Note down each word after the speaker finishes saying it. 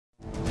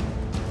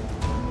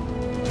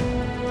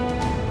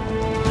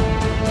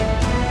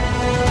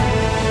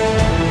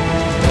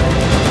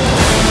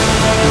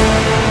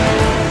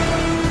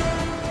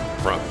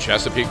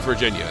Chesapeake,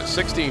 Virginia,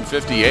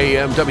 1650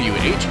 AM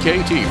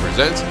WHKT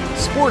presents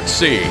Sports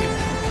Scene.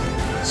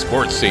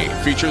 Sports Scene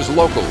features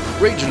local,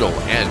 regional,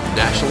 and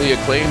nationally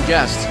acclaimed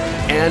guests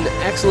and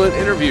excellent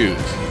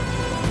interviews.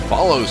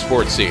 Follow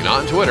Sports Scene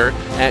on Twitter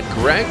at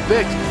Greg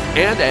Bick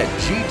and at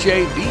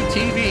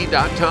GJBTV.com.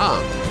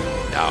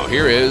 Now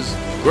here is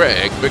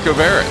Greg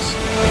Bicouvaris.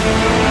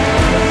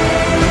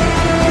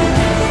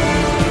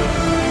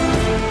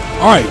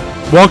 All right,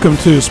 welcome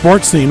to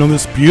Sports Scene on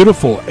this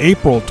beautiful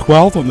April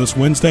 12th on this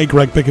Wednesday.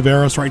 Greg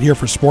Bicouvaris right here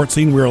for Sports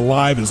Scene. We're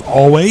live as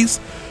always.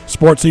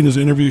 Sports Scene is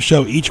an interview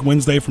show each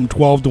Wednesday from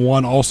 12 to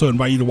 1. Also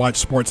invite you to watch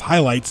sports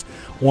highlights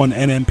on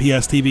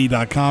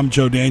NMPSTV.com.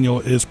 Joe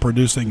Daniel is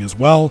producing as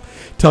well.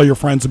 Tell your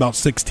friends about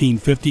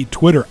 1650.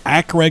 Twitter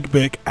at Greg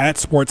Bick, at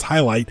Sports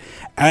Highlight,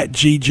 at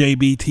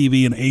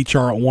GJBTV, and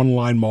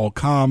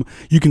HROnlineMall.com.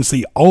 You can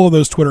see all of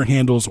those Twitter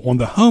handles on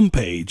the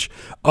homepage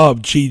of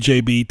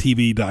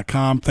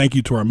GJBTV.com. Thank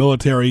you to our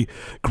military.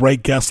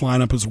 Great guest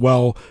lineup as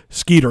well.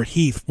 Skeeter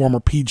Heath, former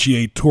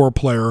PGA Tour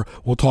player.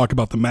 We'll talk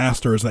about the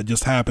Masters that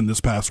just happened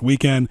this past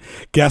weekend.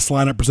 Guest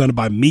lineup presented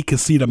by Mi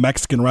Casita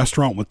Mexican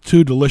Restaurant with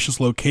 2 delicious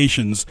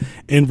locations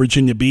in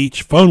Virginia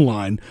Beach. Phone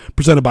line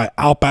presented by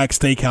Outback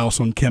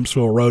Steakhouse on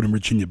Kempsville Road in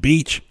Virginia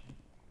Beach.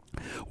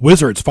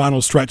 Wizards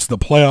final stretch of the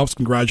playoffs.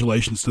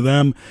 Congratulations to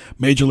them.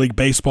 Major League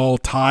Baseball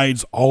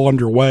tides all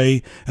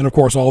underway. And, of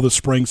course, all the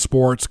spring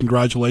sports.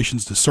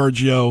 Congratulations to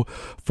Sergio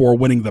for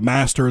winning the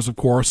Masters, of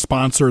course.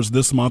 Sponsors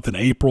this month in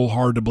April,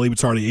 hard to believe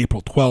it's already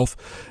April 12th,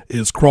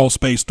 is Crawl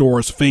Space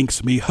Doors,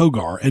 Finks, Me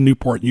Hogar, and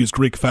Newport News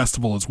Greek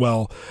Festival as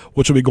well,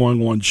 which will be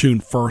going on June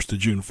 1st to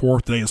June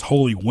 4th. Today is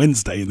Holy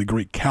Wednesday in the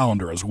Greek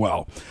calendar as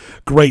well.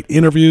 Great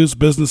interviews,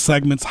 business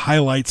segments,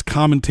 highlights,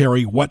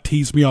 commentary, what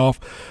teased me off.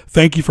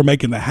 Thank you for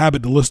making the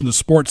habit to listen to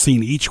Sports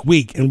Scene each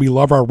week, and we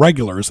love our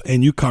regulars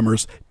and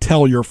newcomers.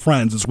 Tell your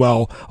friends as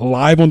well.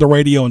 Live on the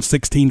radio in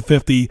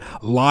 1650,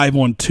 live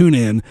on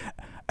TuneIn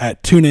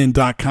at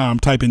tunein.com.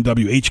 Type in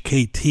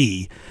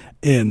WHKT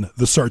in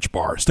the search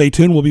bar. Stay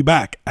tuned. We'll be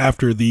back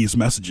after these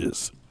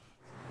messages.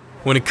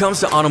 When it comes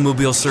to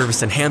automobile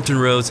service in Hampton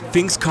Roads,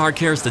 Finks Car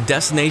Care is the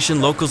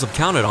destination locals have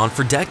counted on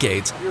for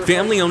decades.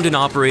 Family owned and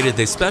operated,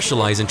 they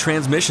specialize in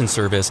transmission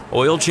service,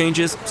 oil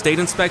changes, state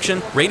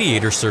inspection,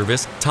 radiator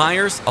service,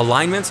 tires,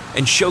 alignments,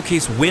 and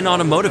showcase Win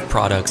Automotive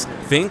products.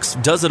 Finks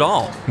does it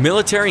all.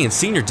 Military and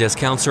senior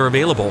discounts are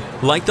available.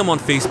 Like them on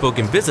Facebook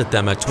and visit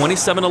them at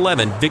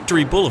 2711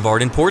 Victory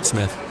Boulevard in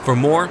Portsmouth. For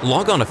more,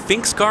 log on to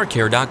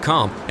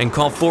finkscarcare.com and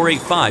call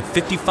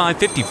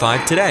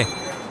 485-5555 today.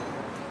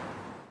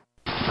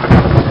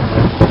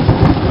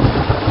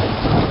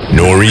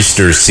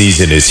 Nor'easter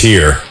season is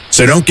here,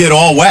 so don't get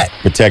all wet.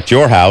 Protect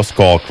your house.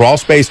 Call Crawl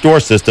Space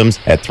Door Systems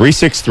at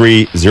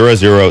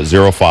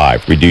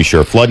 363-0005. Reduce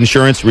your flood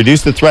insurance,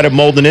 reduce the threat of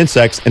mold and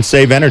insects, and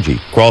save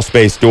energy. Crawl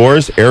Space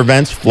Doors, air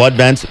vents, flood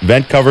vents,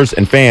 vent covers,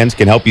 and fans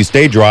can help you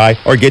stay dry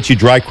or get you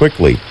dry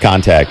quickly.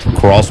 Contact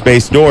Crawl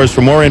Space Doors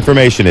for more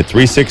information at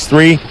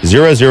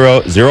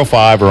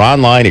 363-0005 or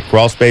online at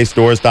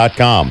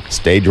crawlspacedores.com.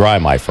 Stay dry,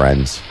 my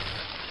friends.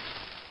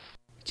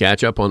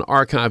 Catch up on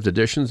archived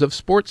editions of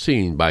Sports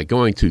Scene by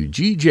going to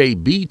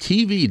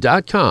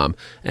GJBTV.com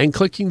and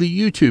clicking the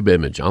YouTube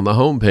image on the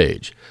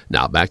homepage.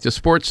 Now back to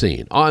Sports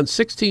Scene on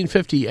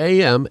 1650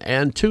 AM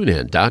and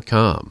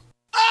TuneIn.com.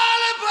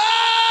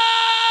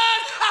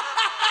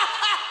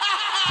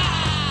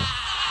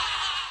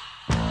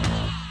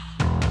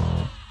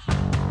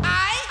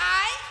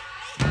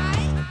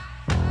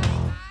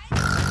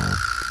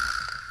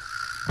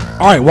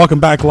 All right, welcome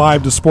back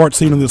live to Sports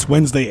Scene on this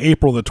Wednesday,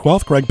 April the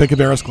 12th. Greg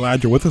Bicouvaris,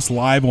 glad you're with us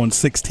live on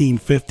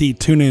 1650,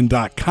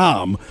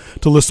 tunein.com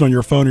to listen on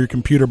your phone or your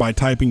computer by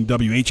typing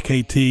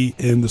WHKT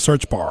in the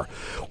search bar.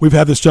 We've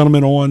had this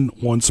gentleman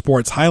on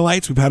Sports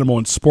Highlights. We've had him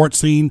on Sports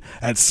Scene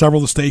at several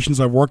of the stations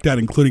I've worked at,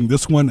 including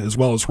this one, as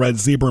well as Red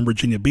Zebra in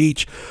Virginia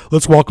Beach.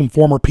 Let's welcome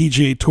former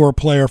PGA Tour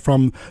player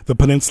from the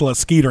Peninsula,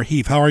 Skeeter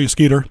Heath. How are you,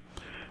 Skeeter?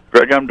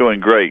 Greg, I'm doing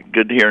great.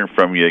 Good hearing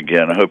from you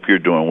again. I hope you're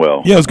doing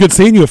well. Yeah, it was good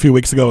seeing you a few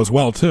weeks ago as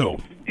well, too.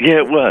 Yeah,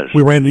 it was.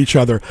 We ran into each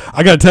other.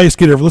 I got to tell you,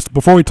 Skeeter,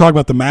 before we talk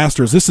about the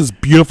Masters, this is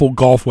beautiful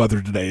golf weather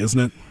today, isn't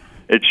it?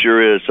 It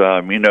sure is.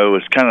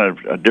 It's kind of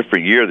a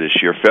different year this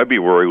year.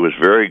 February was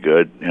very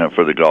good,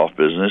 for the golf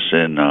business,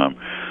 and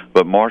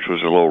but March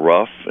was a little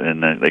rough,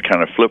 and they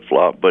kind of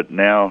flip-flopped. But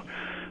now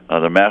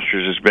the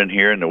Masters has been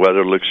here, and the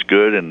weather looks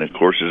good, and the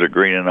courses are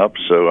greening up.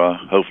 So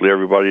hopefully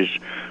everybody's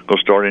going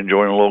to start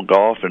enjoying a little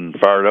golf and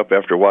fired up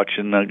after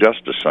watching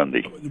Augusta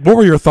Sunday. What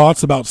were your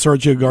thoughts about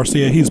Sergio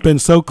Garcia? He's been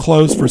so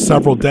close for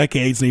several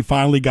decades, and he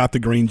finally got the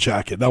green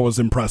jacket. That was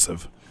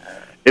impressive.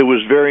 It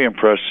was very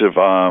impressive.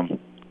 I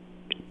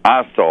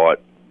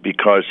thought,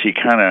 because he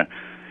kind of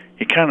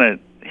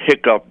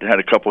had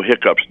a couple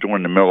hiccups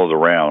during the middle of the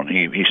round.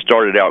 He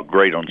started out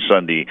great on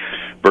Sunday,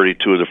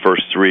 birdied 2 of the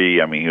first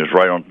 3. I mean, he was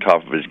right on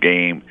top of his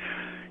game.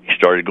 He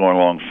started going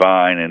along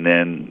fine, and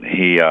then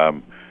he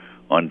on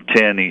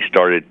 10 he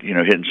started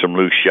hitting some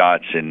loose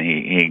shots, and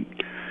he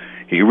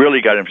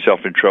really got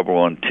himself in trouble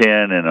on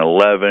 10 and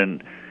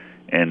 11,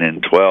 and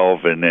then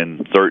 12, and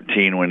then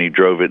 13 when he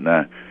drove it in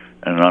the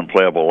an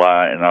unplayable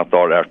lie, and I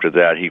thought after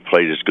that he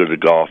played as good a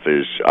golf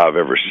as I've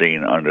ever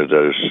seen under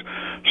those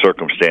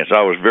circumstances.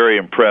 I was very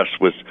impressed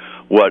with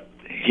what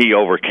he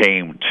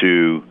overcame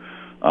to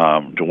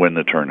win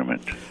the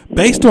tournament.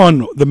 Based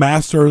on the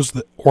Masters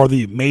or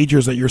the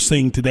majors that you're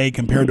seeing today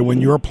compared to when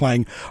you were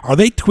playing, are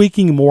they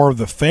tweaking more of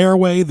the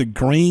fairway, the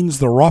greens,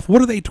 the rough?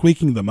 What are they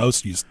tweaking the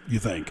most, you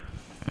think?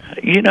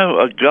 You know,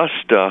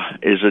 Augusta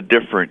is a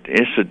different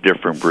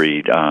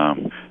breed.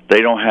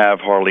 They don't have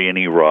hardly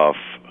any rough.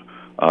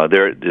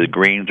 The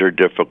greens are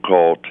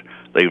difficult.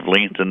 They've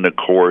lengthened the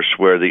course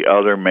where the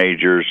other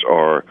majors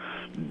are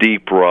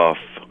deep rough.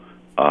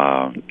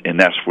 And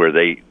that's where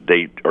they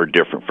are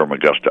different from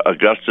Augusta.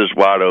 Augusta's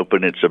wide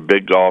open. It's a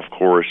big golf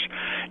course,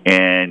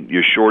 and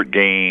your short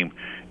game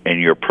and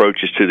your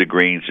approaches to the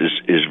greens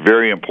is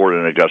very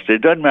important in Augusta.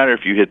 It doesn't matter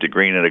if you hit the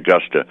green at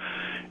Augusta,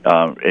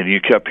 and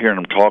you kept hearing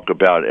them talk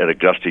about at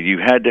Augusta, you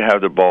had to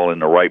have the ball in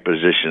the right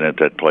position at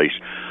that place,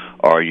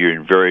 or you're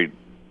in very,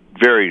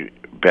 very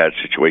bad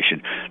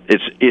situation.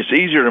 It's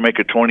easier to make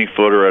a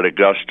 20-footer at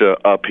Augusta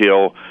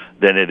uphill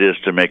than it is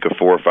to make a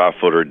 4 or 5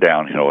 footer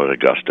downhill at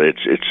Augusta.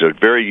 It's a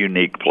very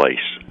unique place.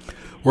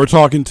 We're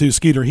talking to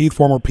Skeeter Heath,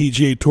 former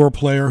PGA Tour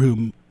player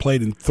who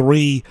played in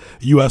 3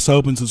 U.S.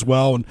 Opens as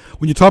well. And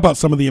when you talk about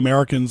some of the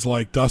Americans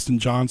like Dustin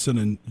Johnson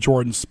and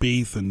Jordan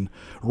Spieth and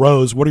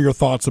Rose, what are your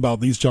thoughts about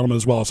these gentlemen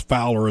as well as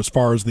Fowler as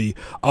far as the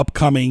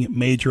upcoming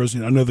majors?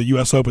 I know the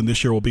U.S. Open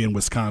this year will be in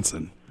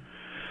Wisconsin.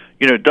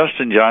 You know,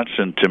 Dustin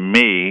Johnson, to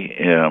me,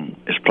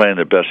 is playing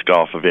the best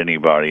golf of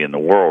anybody in the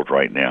world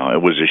right now.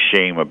 It was a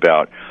shame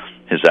about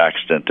his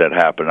accident that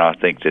happened. I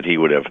think that he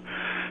would have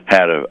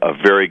had a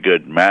very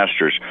good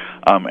Masters.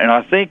 And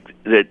I think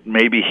that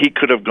maybe he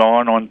could have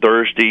gone on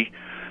Thursday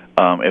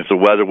if the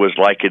weather was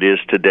like it is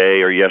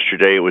today, or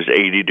yesterday it was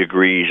 80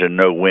 degrees and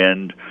no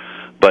wind.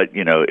 But,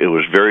 you know, it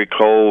was very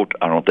cold.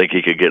 I don't think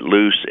he could get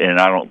loose, and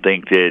I don't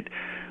think that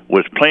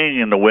with playing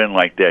in the wind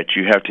like that,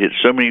 you have to hit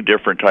so many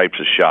different types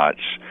of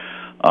shots.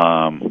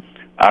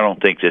 I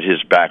don't think that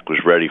his back was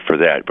ready for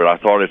that. But I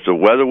thought if the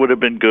weather would have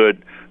been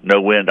good,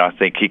 no wind, I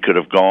think he could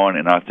have gone,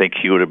 and I think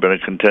he would have been a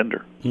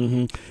contender.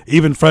 Mm-hmm.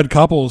 Even Fred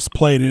Couples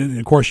played in, and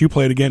of course you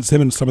played against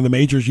him in some of the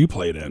majors you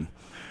played in.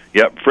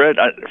 Yep,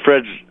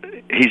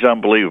 he's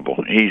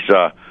unbelievable. He's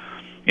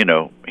you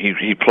know,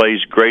 he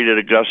plays great at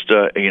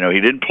Augusta. You know, he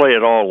didn't play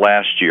at all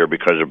last year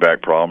because of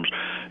back problems.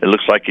 It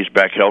looks like he's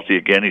back healthy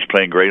again. He's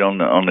playing great on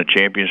the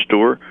Champions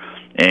Tour,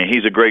 and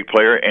he's a great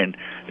player. And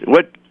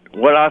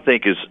what I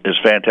think is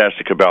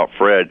fantastic about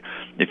Fred,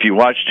 if you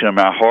watched him,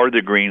 how hard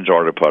the greens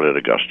are to putt at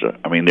Augusta.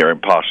 I mean, they're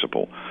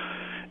impossible.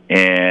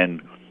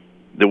 And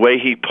the way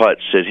he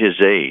putts at his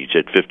age,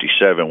 at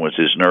 57, with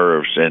his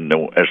nerves, and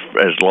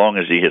as long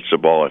as he hits the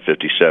ball at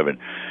 57,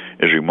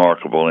 is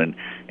remarkable. And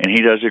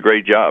he does a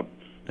great job.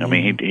 I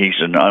mean, he's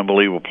an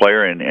unbelievable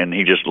player, and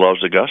he just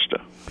loves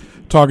Augusta.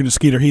 Talking to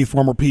Skeeter Heath,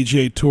 former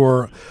PGA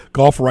Tour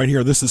golfer right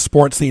here. This is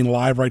Sports Scene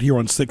Live right here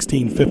on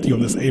 1650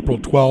 on this April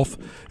 12th.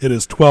 It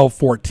is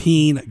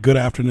 12:14. Good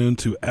afternoon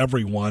to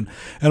everyone.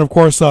 And, of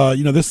course,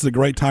 you know, this is a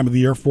great time of the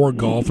year for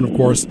golf. And, of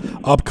course,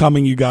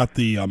 upcoming you got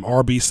the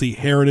RBC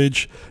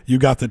Heritage. You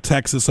got the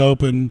Texas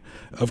Open.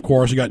 Of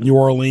course, you got New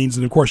Orleans.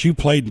 And, of course, you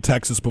played in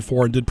Texas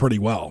before and did pretty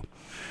well.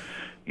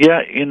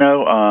 Yeah, you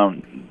know,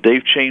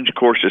 they've changed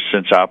courses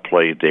since I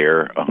played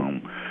there.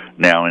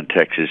 Now in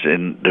Texas,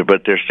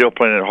 but they're still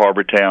playing at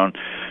Harbor Town.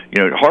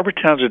 You know, Harbor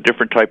Town's a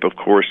different type of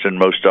course than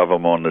most of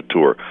them on the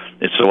tour.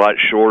 It's a lot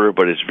shorter,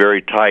 but it's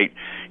very tight.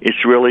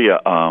 It's really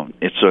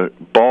it's a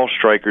ball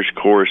striker's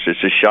course.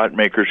 It's a shot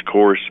maker's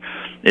course.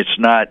 It's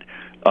not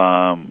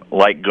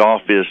like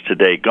golf is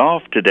today.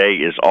 Golf today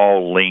is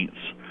all length,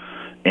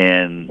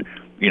 and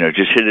you know,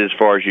 just hit it as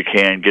far as you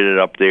can, get it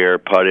up there,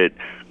 putt it,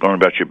 going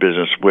about your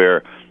business.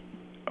 Where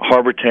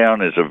Harbor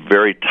Town is a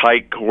very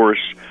tight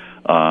course.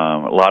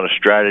 A lot of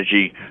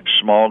strategy,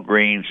 small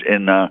greens,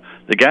 and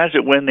the guys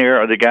that win there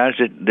are the guys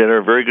that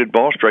are very good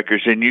ball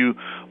strikers. And you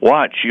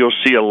watch, you'll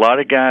see a lot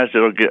of guys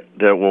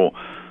that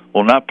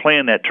will not play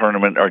in that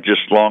tournament are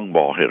just long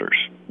ball hitters.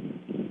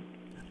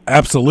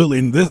 Absolutely,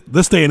 in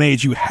this day and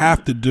age, you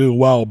have to do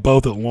well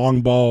both at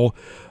long ball,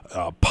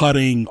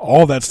 putting,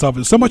 all that stuff.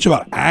 It's so much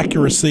about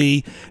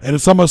accuracy, and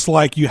it's almost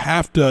like you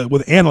have to,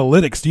 with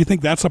analytics, do you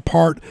think that's a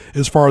part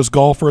as far as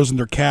golfers and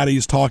their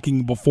caddies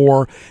talking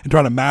before and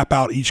trying to map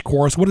out each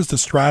course? What is the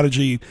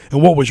strategy,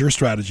 and what was your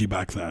strategy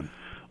back then?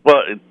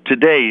 Well,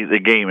 today the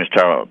game is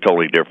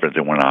totally different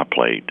than when I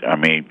played. I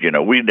mean, you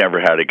know, we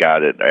never had a guy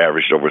that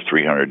averaged over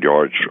 300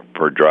 yards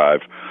per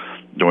drive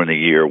during the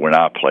year when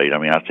I played. I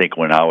mean, I think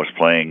when I was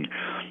playing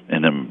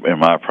in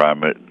my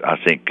prime, I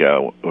think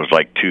it was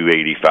like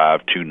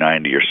 285,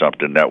 290 or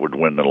something. That would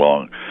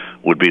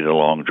be the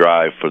long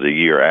drive for the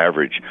year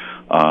average.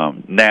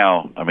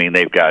 Now, I mean,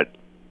 they've got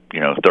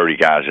 30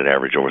 guys that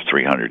average over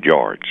 300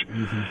 yards.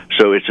 Mm-hmm.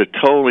 So it's a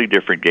totally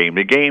different game.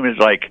 The game is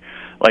like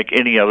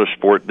any other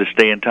sport this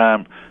day and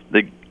time.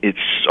 It's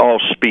all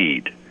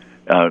speed.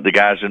 The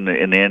guys in the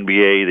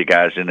NBA, the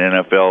guys in the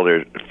NFL,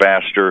 they're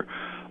faster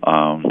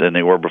than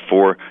they were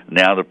before.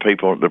 Now the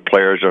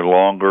players are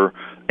longer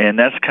And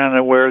that's kind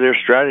of where their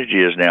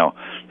strategy is now.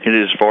 Hit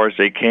it as far as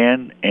they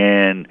can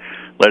and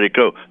let it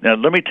go. Now,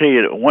 let me tell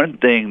you one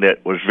thing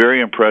that was very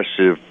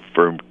impressive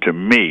to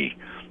me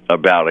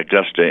about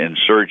Augusta and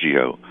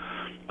Sergio.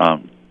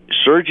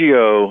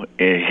 Sergio,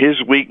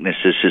 his weakness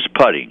is his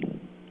putting.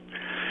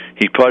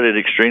 He putted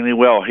extremely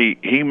well.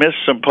 He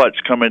missed some putts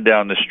coming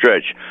down the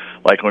stretch,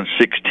 like on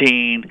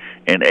 16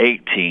 and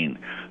 18.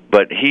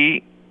 But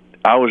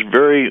I was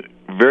very,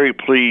 very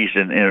pleased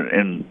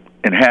and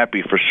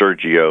happy for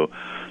Sergio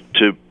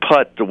to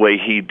putt the way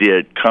he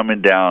did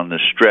coming down the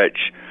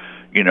stretch,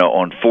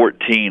 on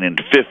 14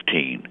 and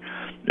 15.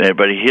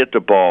 But he hit the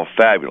ball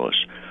fabulous.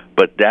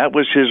 But that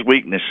was his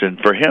weakness, and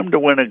for him to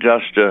win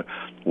Augusta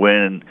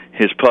when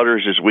his putter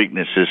is his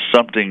weakness is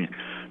something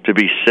to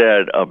be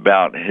said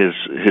about his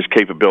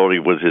capability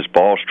with his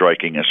ball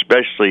striking,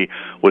 especially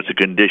with the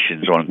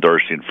conditions on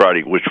Thursday and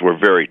Friday, which were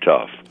very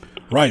tough.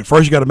 Right.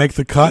 First, you got to make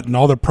the cut and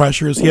all the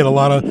pressures. He had a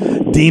lot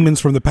of demons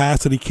from the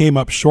past that he came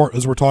up short,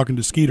 as we're talking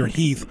to Skeeter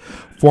Heath,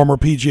 former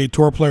PGA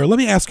Tour player. Let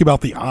me ask you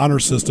about the honor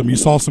system. You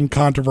saw some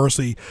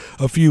controversy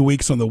a few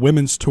weeks on the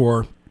women's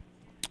tour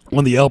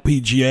on the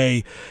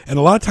LPGA, and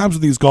a lot of times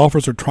when these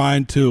golfers are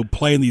trying to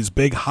play in these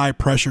big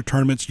high-pressure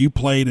tournaments, you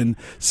played in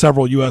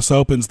several U.S.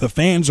 Opens, the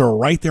fans are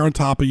right there on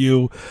top of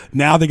you.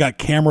 Now they got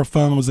camera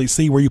phones. They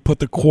see where you put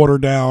the quarter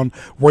down,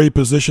 where you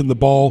position the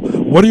ball.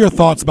 What are your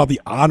thoughts about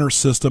the honor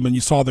system? And you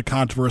saw the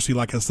controversy,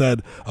 like I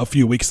said, a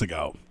few weeks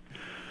ago.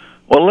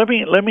 Well, let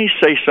me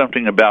say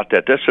something about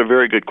that. That's a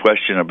very good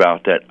question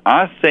about that.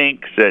 I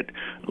think that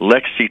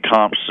Lexi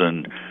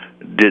Thompson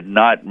did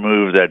not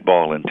move that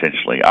ball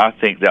intentionally. I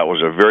think that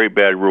was a very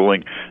bad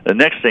ruling. The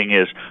next thing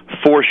is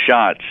 4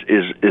 shots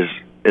is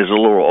a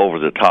little over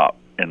the top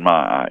in my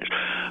eyes.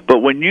 But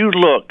when you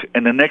look,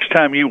 and the next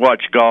time you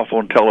watch golf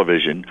on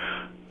television,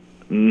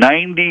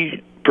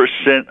 90%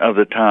 of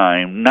the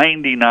time,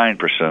 99%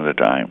 of the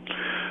time,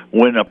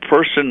 when a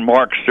person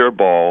marks their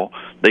ball,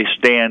 they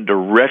stand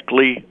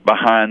directly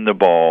behind the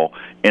ball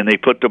and they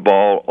put the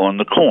ball on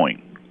the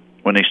coin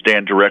when they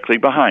stand directly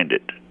behind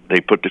it. They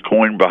put the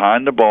coin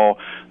behind the ball,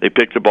 they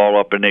pick the ball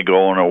up, and they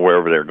go on or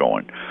wherever they're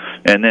going.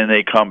 And then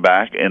they come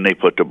back, and they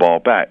put the ball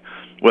back.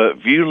 Well,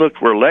 if you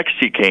look where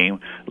Lexi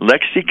came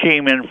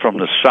in from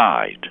the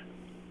side.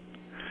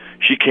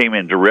 She came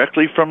in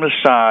directly from the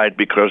side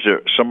because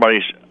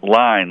somebody's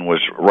line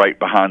was right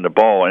behind the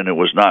ball, and it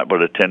was not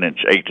but a 8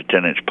 to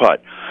 10-inch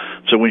putt.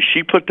 So when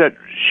she put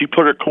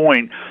her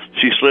coin,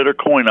 she slid her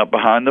coin up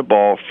behind the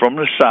ball from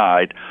the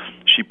side.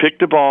 She picked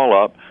the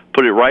ball up,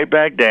 put it right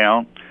back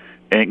down,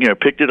 and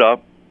picked it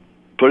up,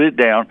 put it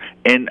down,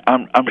 and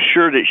I'm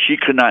sure that she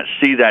could not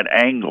see that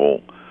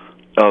angle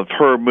of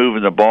her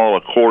moving the ball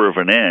a quarter of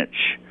an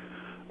inch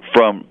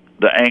from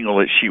the angle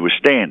that she was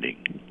standing,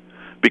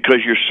 because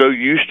you're so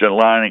used to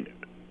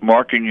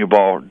marking your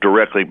ball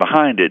directly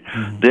behind it.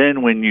 Mm-hmm.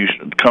 Then when you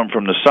come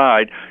from the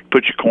side,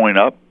 put your coin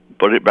up,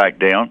 put it back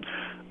down.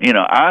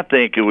 I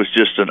think it was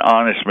just an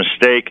honest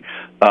mistake.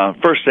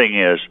 First thing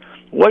is,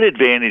 what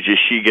advantage is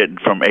she getting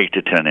from 8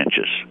 to 10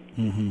 inches?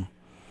 Mm-hmm.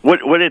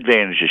 What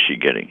advantage is she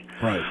getting?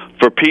 Right.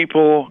 For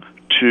people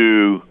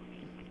to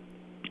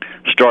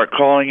start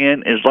calling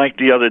in is like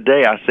the other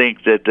day. I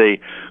think that they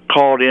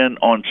called in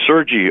on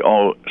Sergio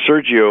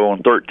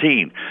on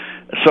 13.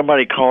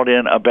 Somebody called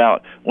in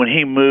about when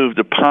he moved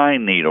the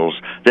pine needles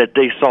that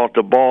they thought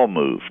the ball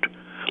moved.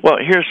 Well,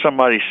 here's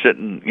somebody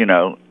sitting,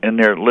 in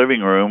their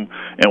living room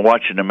and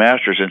watching the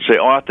Masters and say,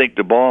 I think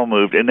the ball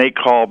moved, and they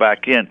call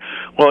back in.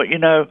 Well,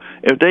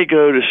 if they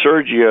go to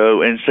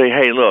Sergio and say,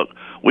 hey, look,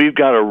 we've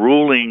got a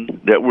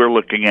ruling that we're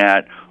looking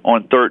at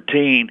on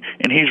 13,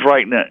 and he's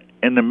right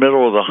in the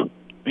middle of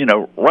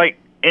right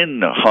in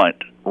the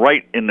hunt,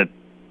 right in the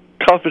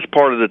toughest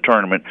part of the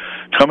tournament,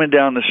 coming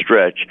down the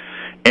stretch,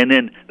 and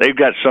then they've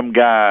got some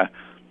guy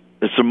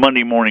that's a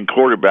Monday morning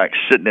quarterback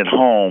sitting at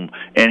home,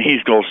 and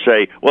he's going to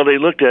say, well, they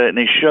looked at it and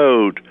they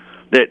showed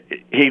that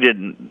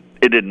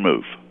it didn't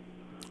move.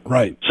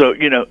 Right. So,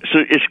 so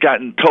it's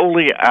gotten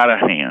totally out of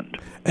hand.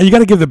 And you got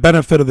to give the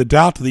benefit of the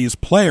doubt to these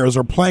players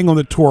who are playing on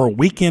the tour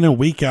week in and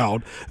week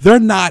out. They're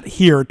not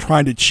here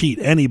trying to cheat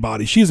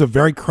anybody. She's a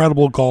very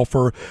credible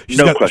golfer.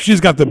 She's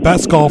got the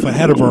best golf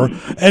ahead of her.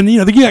 And,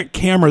 they got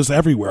cameras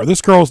everywhere.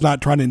 This girl's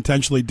not trying to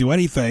intentionally do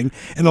anything.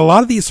 And a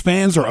lot of these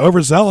fans are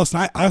overzealous.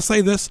 And I say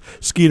this,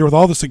 Skeeter, with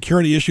all the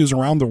security issues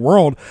around the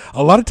world,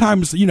 a lot of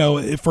times,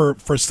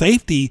 for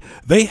safety,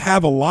 they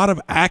have a lot of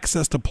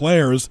access to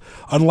players,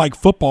 unlike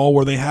football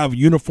where they have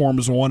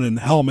uniforms on and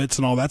helmets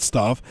and all that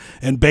stuff,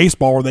 and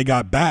baseball where they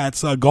got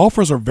bats.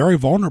 Golfers are very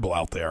vulnerable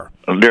out there.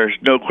 There's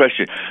no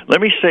question.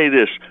 Let me say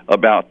this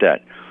about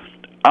that.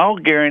 I'll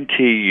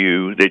guarantee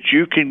you that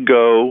you can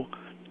go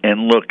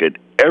and look at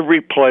every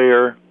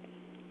player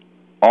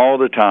all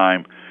the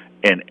time,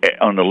 and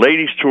on the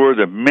ladies' tour,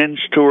 the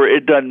men's tour,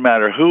 it doesn't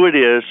matter who it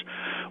is,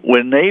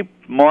 when they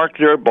mark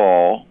their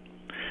ball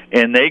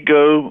and they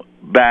go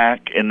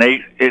back, and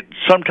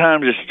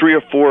sometimes it's 3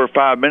 or 4 or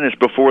 5 minutes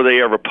before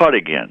they ever putt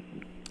again.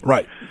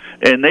 Right.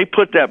 And they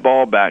put that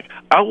ball back.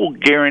 I will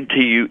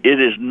guarantee you it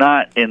is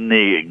not in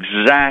the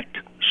exact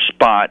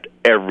spot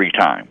every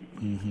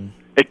time.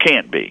 It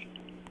can't be.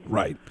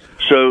 Right.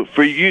 So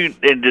for you,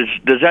 and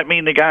does that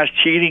mean the guy's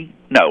cheating?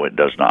 No, it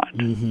does not.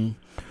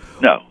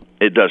 No,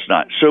 it does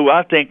not. So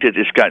I think that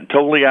it's gotten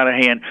totally out of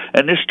hand,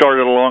 and this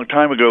started a long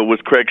time ago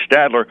with Craig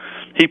Stadler.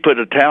 He put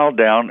a towel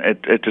down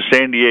at the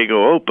San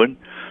Diego Open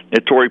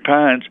at Torrey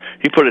Pines.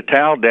 He put a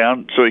towel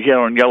down so he had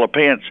on yellow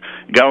pants,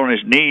 got on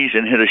his knees,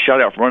 and hit a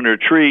shutout from under a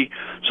tree.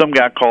 Some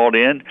guy called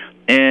in,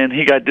 and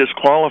he got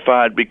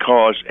disqualified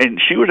because,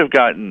 and she would have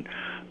gotten,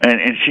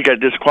 and she got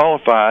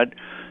disqualified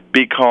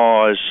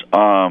because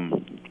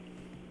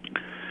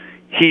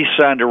he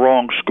signed a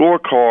wrong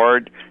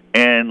scorecard,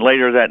 and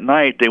later that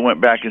night they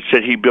went back and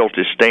said he built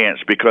his stance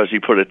because he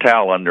put a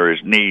towel under his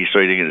knees so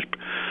he didn't get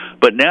his.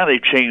 But now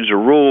they've changed the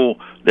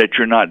rule that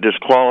you're not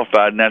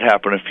disqualified, and that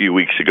happened a few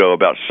weeks ago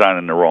about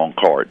signing the wrong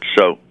card.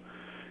 So,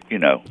 you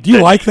know. Do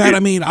you like that? I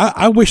mean,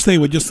 I wish they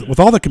would just, with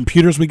all the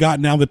computers we got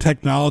now, the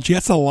technology,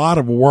 that's a lot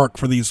of work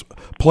for these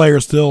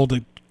players still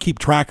to keep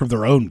track of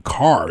their own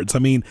cards. I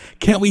mean,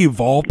 can't we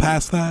evolve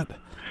past that?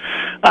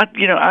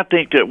 I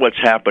think that what's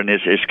happened is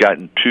it's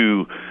gotten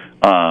to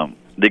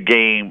the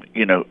game.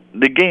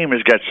 The game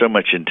has got so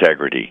much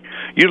integrity.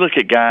 You look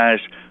at guys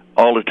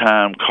all the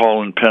time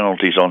calling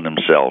penalties on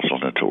themselves on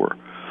the tour.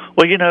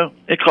 Well,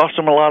 it costs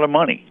them a lot of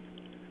money.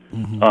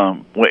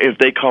 If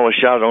they call a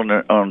shot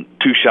on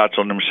 2 shots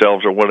on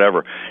themselves or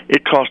whatever,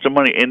 it costs them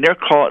money, and they're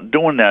caught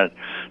doing that.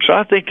 So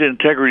I think the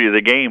integrity of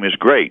the game is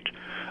great.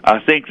 I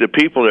think the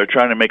people that are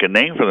trying to make a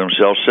name for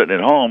themselves sitting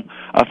at home,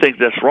 I think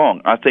that's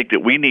wrong. I think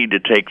that we need to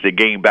take the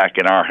game back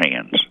in our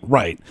hands.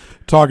 Right.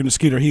 Talking to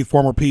Skeeter Heath,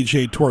 former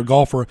PGA Tour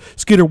golfer.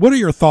 Skeeter, what are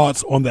your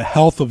thoughts on the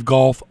health of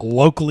golf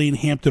locally in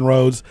Hampton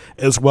Roads,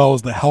 as well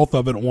as the health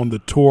of it on the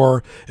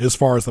tour, as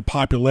far as the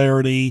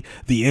popularity,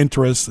 the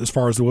interest, as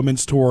far as the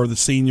women's tour, the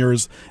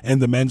seniors,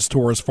 and the men's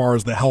tour, as far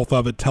as the health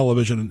of it,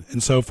 television,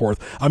 and so forth?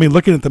 I mean,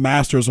 looking at the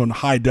Masters on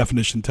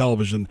high-definition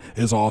television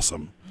is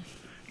awesome.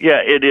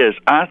 Yeah, it is.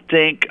 I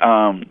think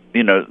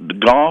the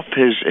golf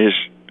has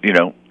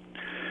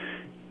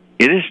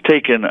it has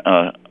taken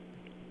a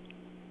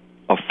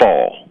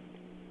fall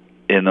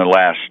in the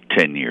last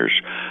 10 years.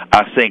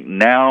 I think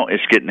now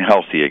it's getting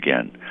healthy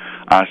again.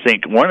 I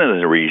think one of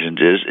the reasons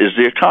is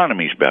the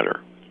economy's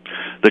better.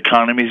 The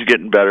economy's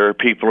getting better.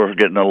 People are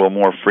getting a little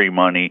more free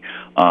money,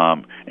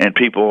 and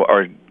people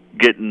are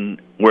getting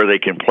where they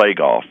can play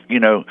golf.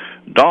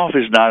 Golf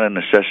is not a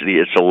necessity;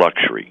 it's a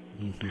luxury.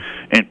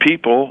 And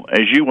people,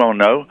 as you well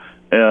know,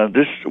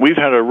 we've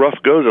had a rough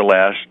go the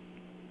last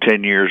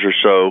 10 years or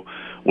so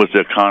with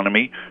the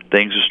economy.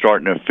 Things are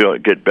starting to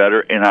get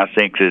better, and I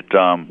think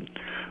that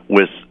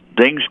with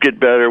things get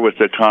better with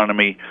the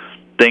economy,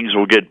 things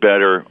will get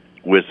better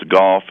with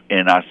golf.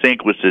 And I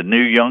think with the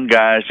new young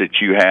guys that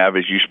you have,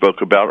 as you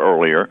spoke about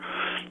earlier,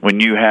 when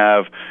you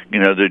have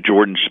the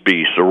Jordan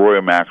Spieth, the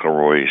Rory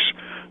McIlroys,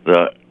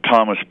 the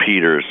Thomas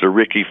Peters, the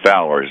Ricky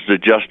Fowlers, the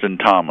Justin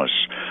Thomas,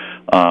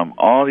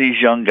 all these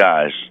young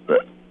guys,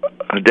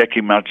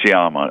 Hideki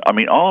Matsuyama. I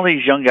mean, all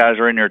these young guys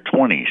are in their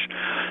 20s,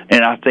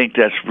 and I think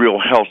that's real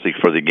healthy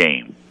for the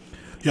game.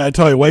 Yeah, I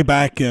tell you, way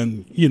back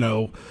in, you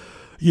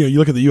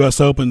look at the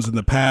U.S. Opens in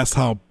the past,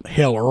 how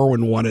Hale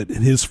Irwin won it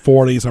in his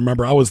 40s. I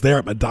remember I was there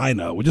at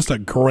Medina. It was just a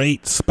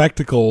great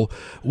spectacle.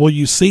 Will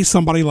you see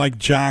somebody like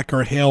Jack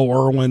or Hale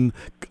Irwin,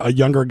 a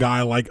younger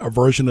guy, like a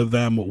version of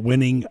them,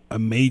 winning a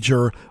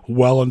major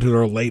well into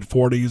their late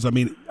 40s? I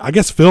mean, I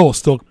guess Phil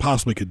still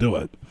possibly could do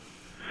it.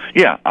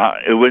 Yeah,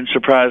 it wouldn't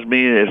surprise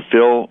me if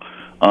Phil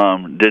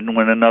didn't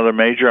win another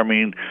major. I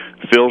mean,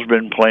 Phil's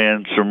been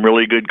playing some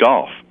really good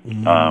golf.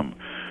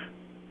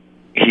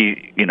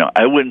 It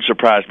wouldn't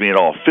surprise me at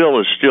all. Phil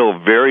is still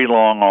very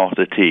long off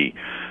the tee.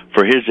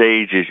 For his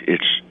age,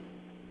 it's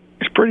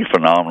pretty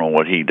phenomenal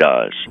what he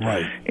does.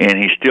 Right. And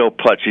he still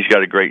putts. He's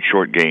got a great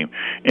short game.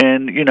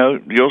 And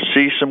you'll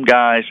see some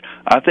guys.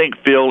 I think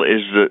Phil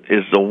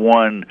is the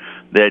one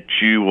that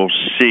you will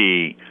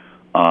see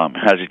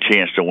has a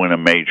chance to win a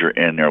major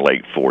in their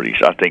late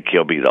 40s. I think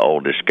he'll be the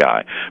oldest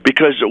guy.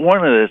 Because one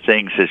of the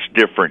things that's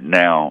different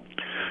now,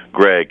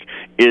 Greg,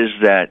 is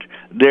that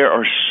there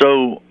are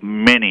so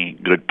many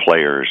good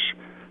players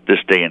this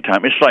day and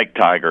time. It's like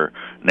Tiger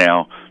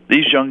now.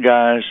 These young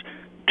guys,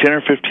 10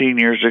 or 15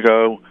 years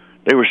ago,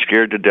 they were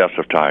scared to death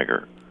of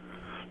Tiger.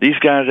 These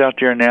guys out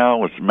there now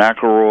with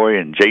McIlroy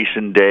and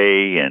Jason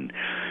Day and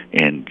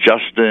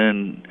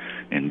Justin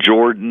and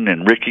Jordan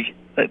and Ricky,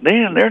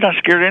 they're not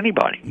scared of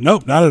anybody.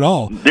 Nope, not at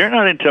all. They're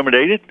not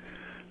intimidated.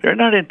 They're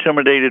not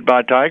intimidated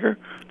by Tiger.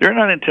 They're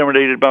not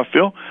intimidated by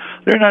Phil.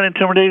 They're not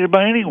intimidated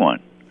by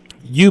anyone.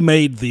 You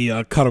made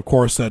the cut, of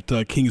course, at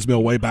Kings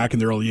Mill way back in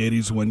the early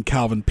 80s when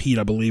Calvin Peete,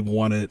 I believe,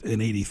 won it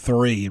in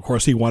 83. Of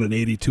course, he won in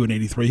 82 and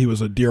 83. He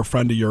was a dear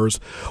friend of yours.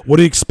 What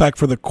do you expect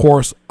for the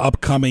course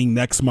upcoming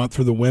next month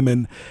for the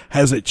women?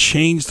 Has it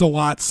changed a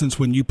lot since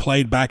when you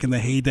played back in the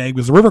heyday?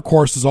 Because the river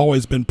course has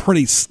always been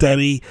pretty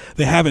steady.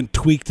 They haven't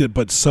tweaked it,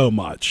 but so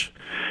much.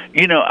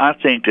 I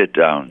think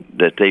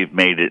that they've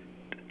made it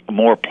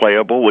more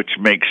playable, which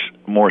makes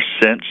more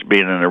sense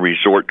being in a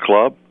resort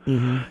club.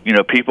 You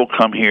know, people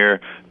come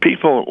here.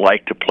 People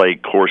like to play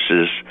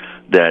courses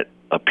that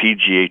a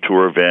PGA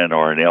Tour event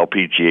or an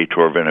LPGA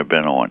Tour event have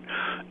been on,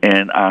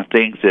 and I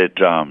think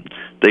that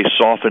they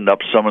softened up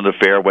some of the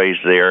fairways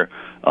there.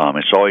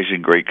 It's always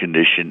in great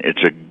condition.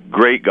 It's a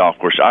great golf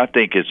course. I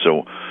think it's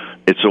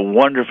a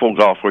wonderful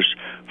golf course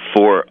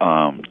for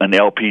an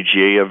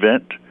LPGA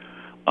event.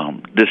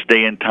 This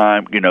day and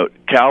time, you know,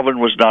 Calvin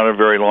was not a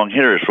very long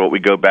hitter. It's what we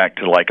go back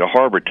to, like a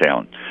harbor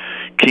town.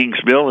 Kings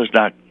Mill is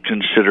not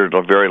considered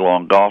a very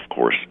long golf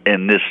course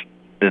in this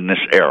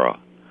era.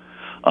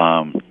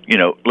 You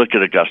know, look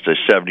at Augusta,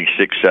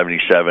 76,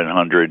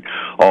 7,700.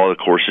 All the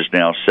courses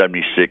now,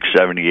 76,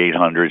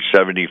 7,800,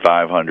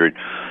 7,500.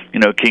 You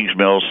know, Kings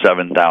Mill,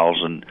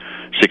 7,000,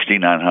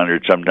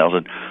 6,900,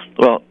 7,000.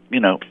 Well, you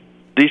know,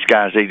 these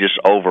guys, they just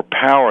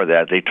overpower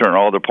that. They turn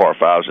all the par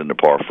fives into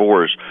par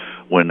fours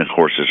when the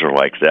courses are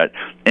like that.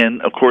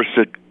 And, of course,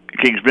 the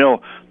Kings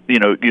Mill, you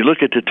know, you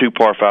look at the two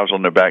par fives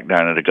on the back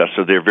nine at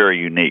Augusta, they're very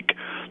unique.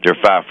 They're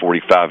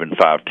 545 and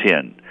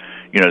 510.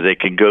 You know, they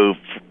can go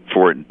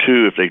for it in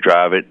two if they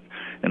drive it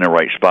in the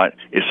right spot.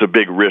 It's a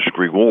big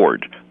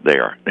risk-reward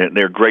there.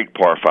 They're great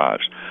par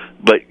fives.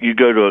 But you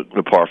go to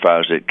the par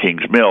fives at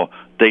Kings Mill,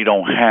 they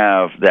don't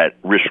have that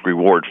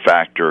risk-reward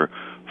factor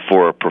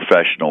for a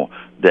professional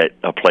that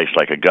a place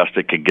like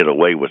Augusta can get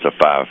away with a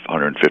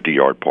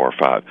 550-yard par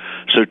five.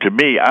 So to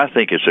me, I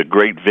think it's a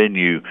great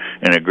venue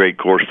and a great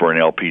course for an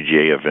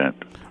LPGA event.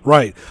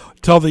 Right.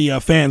 Tell the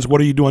fans,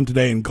 what are you doing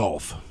today in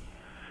golf?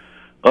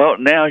 Well,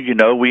 now, you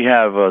know, we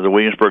have the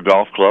Williamsburg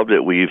Golf Club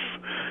that we've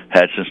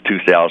had since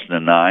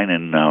 2009,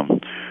 and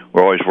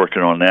we're always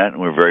working on that,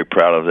 and we're very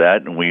proud of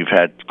that. And we've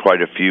had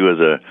quite a few of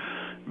the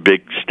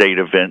big state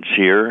events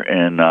here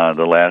in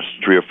the last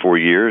 3 or 4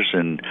 years.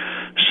 And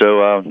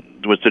so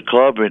with the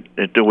club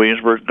at the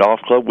Williamsburg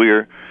Golf Club,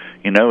 we're,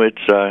 you know, it's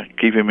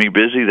keeping me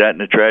busy, that in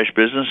the trash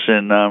business,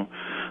 and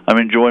I'm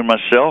enjoying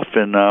myself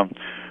and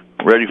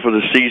ready for the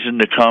season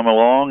to come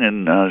along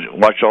and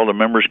watch all the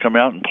members come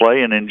out and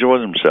play and enjoy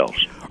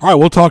themselves. All right,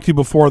 we'll talk to you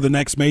before the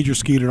next major,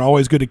 Skeeter, and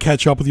always good to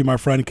catch up with you, my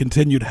friend.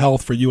 Continued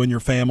health for you and your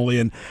family,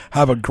 and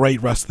have a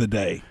great rest of the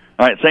day.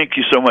 All right, thank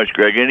you so much,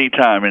 Greg.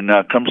 Anytime, and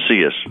come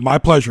see us. My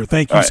pleasure.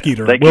 Thank you, right,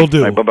 Skeeter. Thank Will you.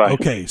 do. Right, bye-bye.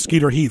 Okay,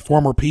 Skeeter Heath,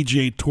 former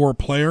PGA Tour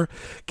player.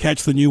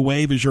 Catch the new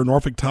wave as your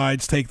Norfolk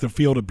Tides take the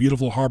field at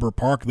beautiful Harbor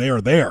Park. They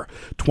are there.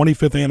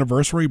 25th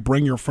anniversary.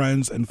 Bring your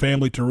friends and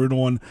family to root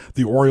on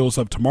the Orioles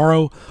of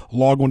tomorrow.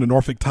 Log on to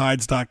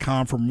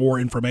NorfolkTides.com for more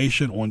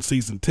information on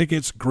season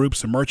tickets,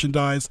 groups, and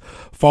merchandise.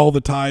 Follow the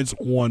Tides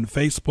on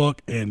Facebook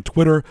and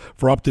Twitter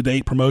for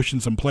up-to-date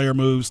promotions and player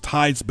moves.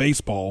 Tides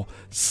Baseball.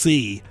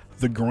 See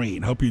the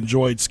green. Hope you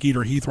enjoyed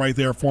Skeeter Heath right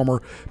there,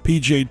 former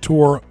PGA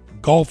Tour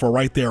golfer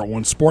right there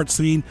on Sports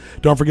Scene.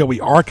 Don't forget, we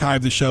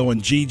archive the show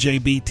on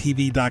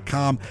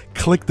gjbtv.com.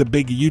 Click the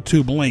big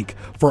YouTube link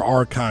for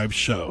archive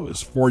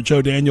shows. For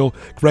Joe Daniel,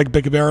 Greg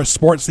Bicouvaris,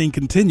 Sports Scene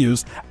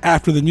continues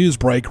after the news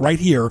break right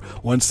here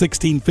on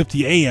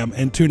 1650 AM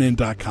and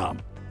tunein.com.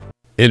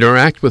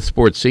 Interact with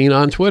Sports Scene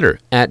on Twitter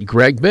at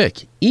Greg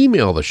Bick.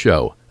 Email the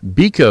show,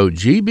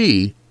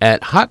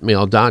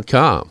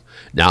 bicogb@hotmail.com.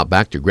 Now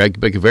back to Greg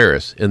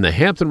Bicouvaris in the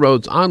Hampton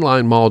Roads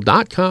Online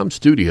Mall.com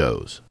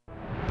studios.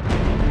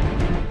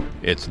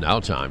 It's now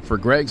time for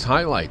Greg's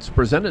Highlights,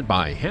 presented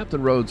by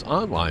Hampton Roads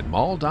Online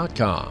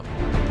Mall.com.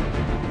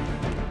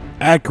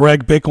 At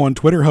Greg Bick on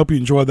Twitter. Hope you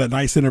enjoyed that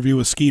nice interview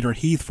with Skeeter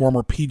Heath,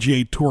 former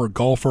PGA Tour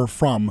golfer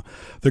from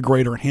the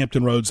greater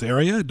Hampton Roads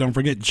area. Don't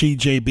forget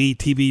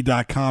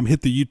gjbtv.com.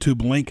 Hit the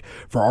YouTube link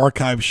for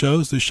archive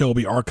shows. This show will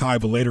be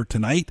archived later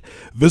tonight.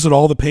 Visit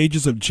all the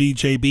pages of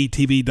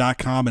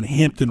gjbtv.com and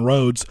Hampton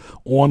Roads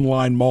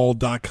Online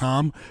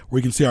Mall.com, where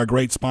you can see our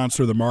great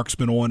sponsor, the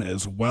Marksman, on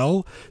as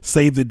well.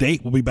 Save the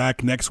date. We'll be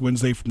back next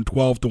Wednesday from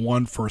 12 to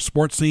 1 for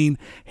Sports Scene.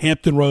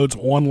 Hampton Roads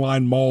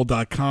Online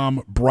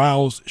Mall.com.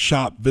 Browse,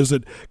 shop, visit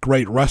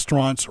great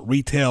restaurants,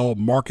 retail,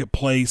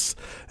 marketplace,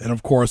 and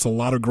of course a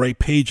lot of great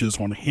pages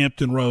on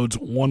Hampton Roads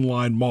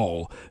Online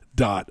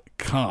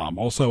Mall.com.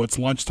 Also, it's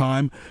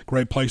lunchtime.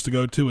 Great place to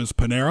go to is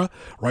Panera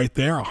right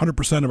there.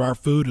 100% of our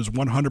food is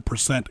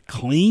 100%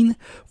 clean.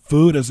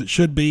 Food as it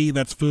should be.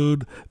 That's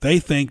food they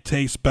think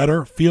tastes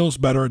better, feels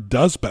better,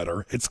 does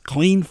better. It's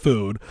clean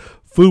food.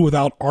 Food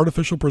without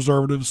artificial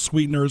preservatives,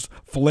 sweeteners,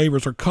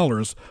 flavors, or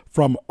colors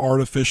from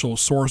artificial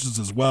sources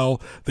as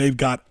well. They've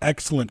got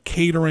excellent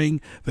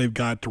catering. They've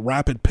got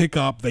rapid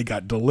pickup. They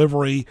got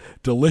delivery,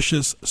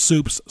 delicious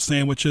soups,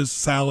 sandwiches,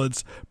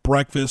 salads,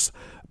 breakfast,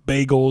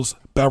 bagels,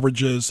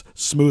 beverages,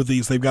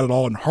 smoothies. They've got it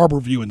all in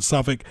Harborview in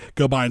Suffolk.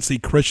 Go by and see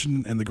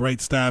Christian and the great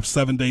staff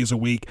 7 days a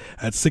week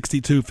at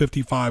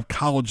 6255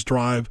 College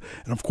Drive.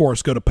 And, of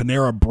course, go to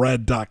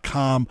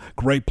PaneraBread.com.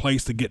 Great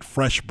place to get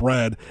fresh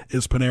bread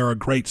is Panera.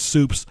 Great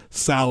soups,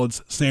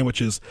 salads,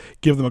 sandwiches.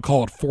 Give them a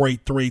call at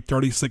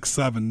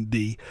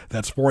 483-3670.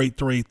 That's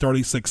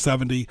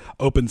 483-3670.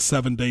 Open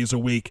 7 days a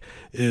week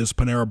is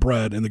Panera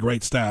Bread and the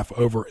great staff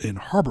over in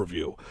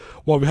Harborview.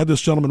 Well, we had this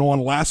gentleman on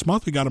last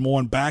month. We got him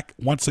on back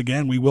once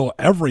again. We will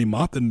every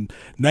month, and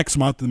next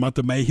month, the month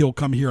of May, he'll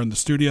come here in the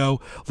studio.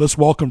 Let's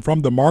welcome from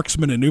the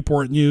Marksman and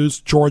Newport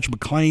News, George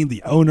McClain,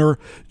 the owner,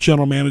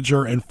 general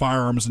manager, and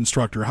firearms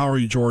instructor. How are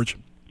you, George?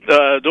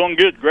 Doing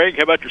good, Greg.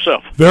 How about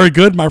yourself? Very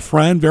good, my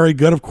friend. Very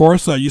good, of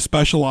course. You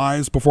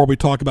specialize, before we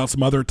talk about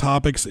some other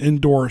topics,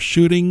 indoor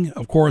shooting,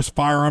 of course,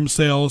 firearm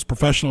sales,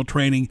 professional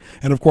training,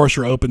 and, of course,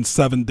 you're open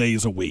 7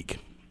 days a week.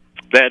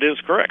 That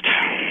is correct.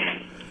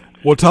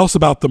 Well, tell us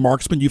about the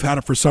Marksman. You've had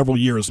it for several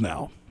years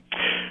now.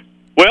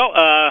 Well,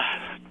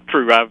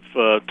 true. I've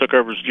took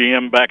over as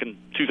GM back in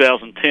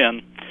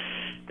 2010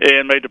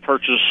 and made the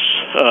purchase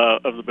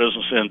of the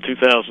business in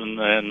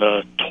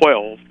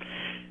 2012.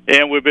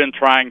 And we've been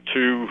trying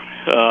to,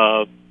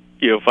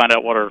 find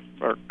out what our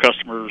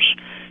customers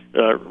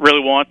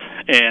really want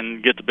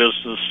and get the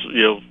business,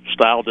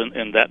 styled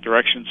in that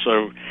direction.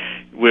 So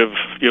we've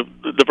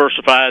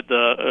diversified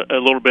a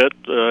little bit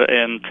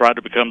and tried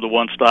to become the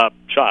one-stop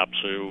shop.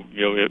 So,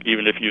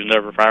 even if you've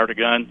never fired a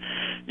gun,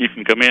 you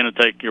can come in and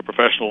take your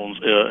professional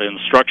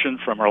instruction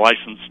from our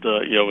licensed,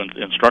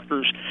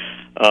 instructors.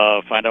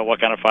 Find out what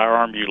kind of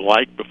firearm you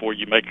like before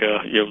you make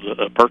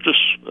a purchase,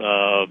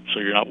 so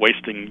you're not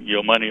wasting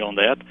money on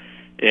that,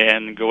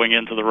 and going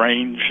into the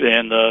range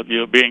and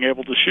being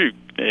able to shoot.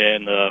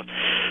 And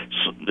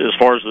as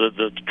far as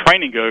the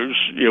training goes,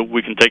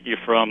 we can take you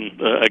from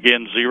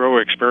again, zero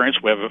experience.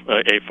 We have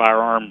a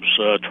firearms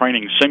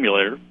training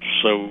simulator,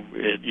 so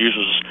it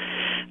uses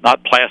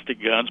not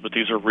plastic guns, but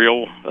these are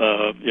real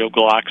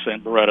Glocks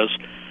and Berettas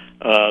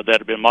that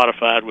have been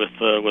modified with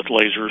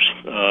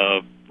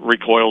lasers.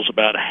 Recoils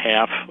about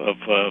half of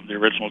the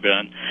original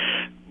gun,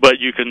 but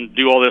you can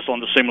do all this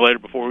on the simulator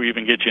before we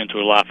even get you into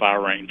a live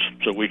fire range.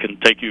 So we can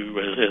take you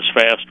as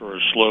fast or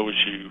as slow as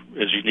you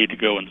need to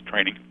go into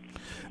training.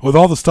 With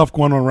all the stuff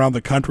going on around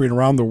the country and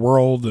around the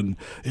world, and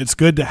it's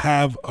good to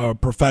have a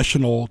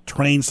professional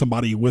train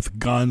somebody with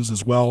guns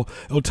as well.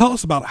 It'll tell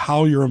us about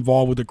how you're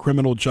involved with the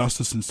Criminal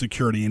Justice and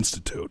Security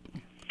Institute.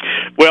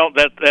 Well,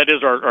 that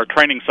is our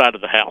training side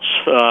of the house.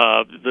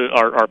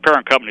 Our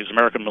parent company is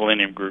American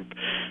Millennium Group.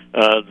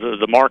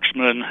 The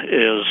Marksman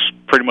is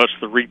pretty much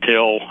the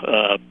retail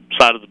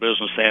side of the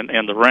business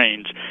and the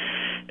range.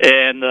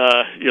 And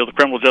the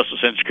Criminal Justice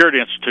and Security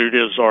Institute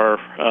is our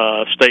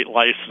state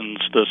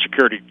licensed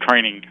security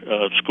training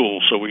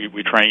school. So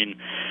we train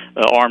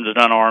armed and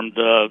unarmed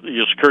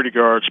security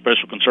guards,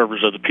 special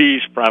conservators of the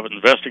peace, private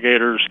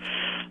investigators,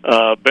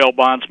 bail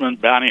bondsmen,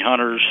 bounty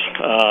hunters,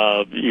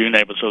 you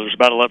name it. So there's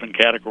about 11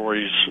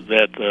 categories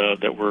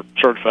that we're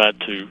certified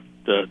to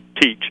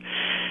teach.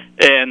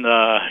 And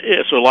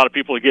so a lot of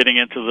people are getting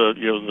into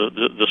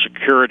the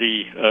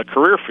security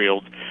career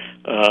field.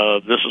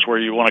 This is where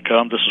you want to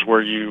come. This is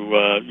where you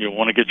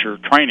want to get your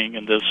training.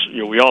 And this,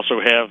 we also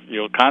have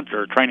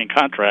training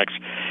contracts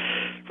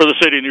for the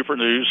city of Newport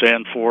News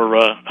and for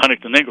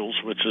Huntington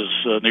Ingalls, which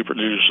is Newport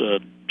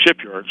News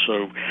shipyard.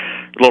 So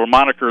the little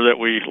moniker that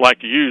we like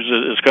to use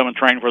is "Come and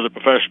train where the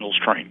professionals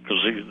train,"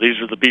 because these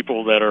are the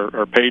people that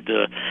are paid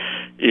to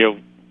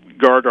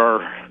guard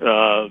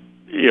our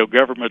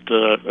government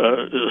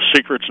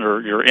secrets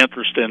or your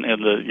interest in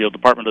the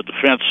Department of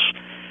Defense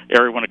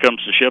area when it comes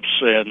to ships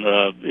and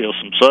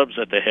some subs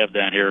that they have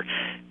down here.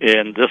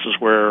 And this is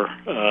where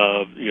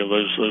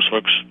those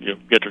folks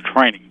get their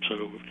training.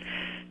 So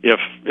if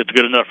it's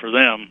good enough for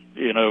them,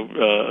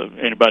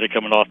 anybody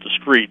coming off the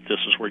street, this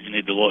is where you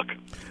need to look.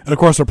 And, of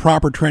course, the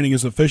proper training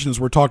is efficient. As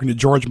we're talking to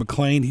George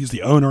McClain, he's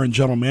the owner and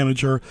general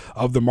manager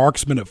of the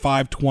Marksman at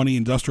 520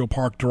 Industrial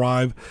Park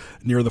Drive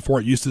near the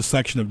Fort Eustis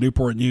section of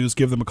Newport News.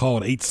 Give them a call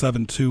at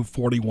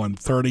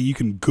 872-4130. You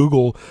can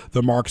Google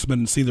the Marksman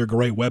and see their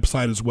great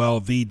website as well,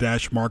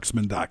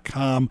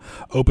 the-marksman.com.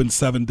 Open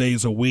 7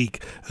 days a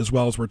week, as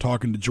well as we're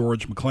talking to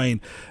George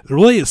McClain. There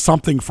really is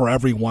something for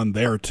everyone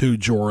there, too,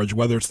 George,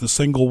 whether it's the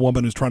single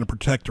woman who's trying to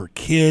protect her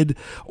kid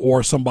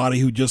or somebody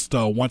who just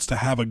wants to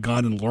have a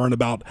gun and learn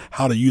about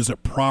how to use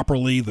it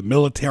properly, the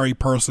military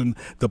person,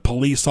 the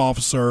police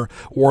officer,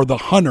 or the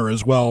hunter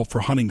as well for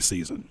hunting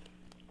season.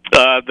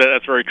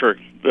 That's very true.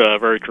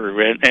 Very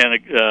true.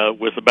 And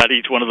with about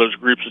each one of those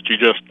groups that you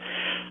just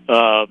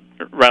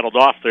rattled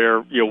off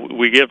there,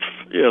 we give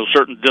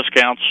certain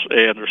discounts,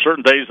 and there are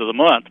certain days of the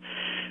month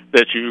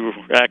that you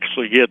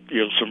actually get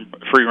some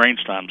free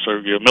range time.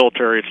 So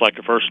military, it's like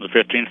the 1st and the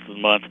 15th of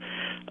the month.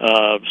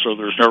 So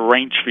there's no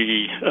range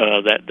fee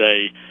that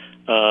day.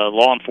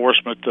 Law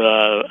enforcement,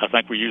 I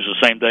think we use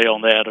the same day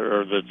on that,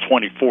 or the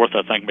 24th,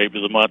 I think, maybe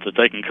the month that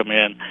they can come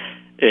in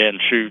and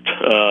shoot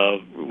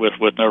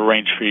with no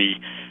range fee.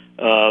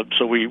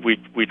 So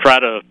we try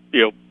to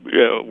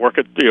work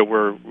it.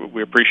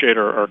 We appreciate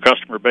our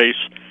customer base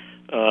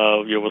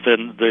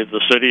within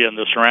the city and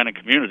the surrounding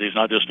communities,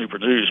 not just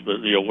Newport News,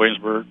 but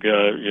Williamsburg,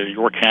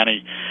 York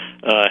County,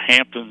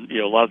 Hampton.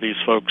 A lot of these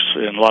folks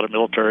and a lot of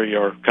military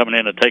are coming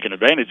in and taking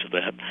advantage of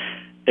that.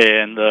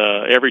 And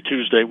every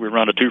Tuesday we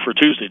run a 2 for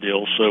Tuesday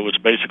deal. So it's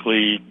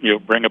basically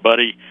bring a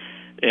buddy,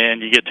 and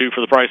you get 2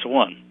 for the price of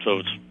 1. So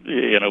it's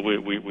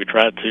we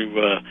try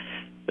to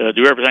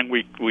do everything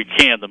we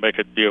can to make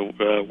it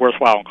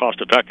worthwhile and cost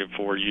effective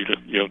for you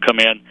to come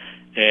in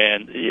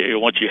And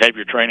once you have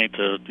your training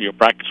to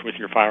practice with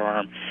your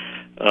firearm,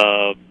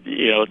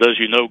 it does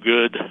you no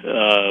good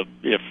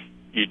if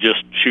you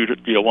just shoot it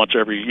once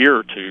every year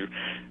or two,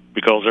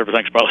 because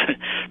everything's probably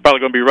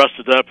going to be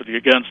rusted up, and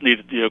your guns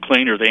need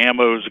clean, or the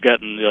ammo's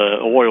gotten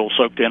oil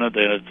soaked in it,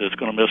 and it's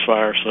going to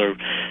misfire. So,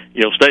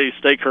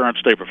 stay current,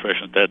 stay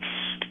proficient. That's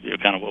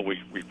kind of what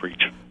we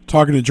preach.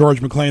 Talking to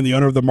George McClain, the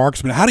owner of the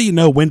Marksman. How do you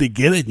know when to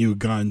get a new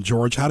gun,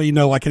 George? How do you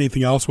know, like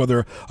anything else,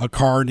 whether a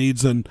car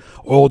needs an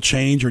oil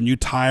change or new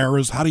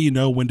tires? How do you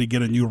know when to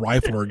get a new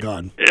rifle or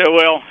gun? Yeah,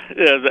 well,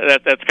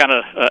 that's kind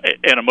of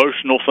an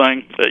emotional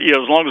thing.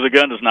 As long as the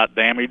gun is not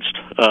damaged,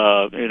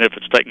 and if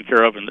it's taken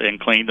care of and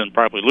cleaned and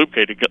properly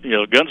lubricated,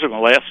 guns are going to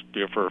last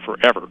for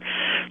forever.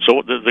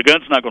 So the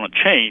gun's not going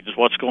to change.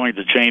 What's going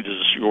to change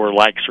is your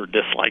likes or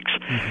dislikes,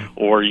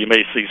 or you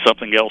may see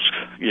something else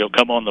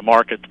come on the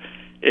market.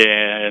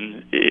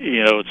 And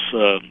it's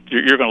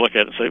you're going to look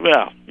at it and say,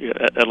 "Well,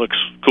 that looks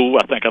cool.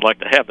 I think I'd like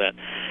to have that."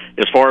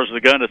 As far as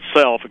the gun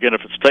itself, again,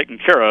 if it's taken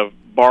care of,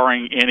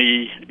 barring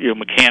any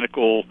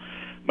mechanical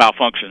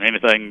malfunction,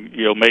 anything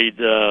made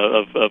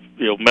of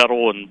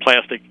metal and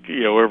plastic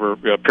over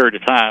a period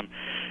of time,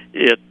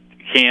 it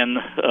can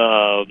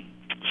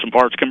some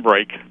parts can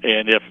break,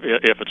 and if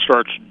it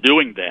starts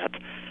doing that,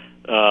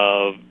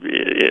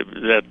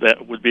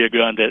 that would be a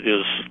gun that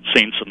is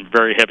seen some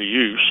very heavy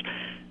use.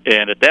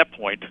 And at that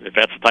point, if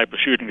that's the type of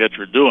shooting that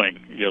you're doing,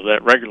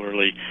 that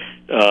regularly,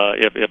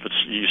 if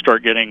you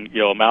start getting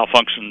a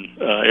malfunction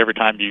every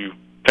time you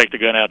take the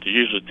gun out to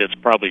use it, it's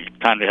probably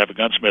time to have a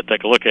gunsmith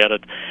take a look at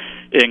it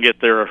and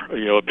get their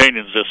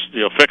opinion. Is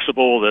this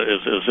fixable?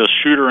 Is this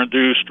shooter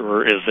induced,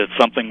 or is it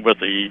something with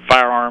the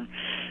firearm?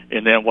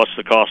 And then what's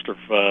the cost of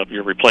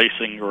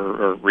replacing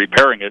or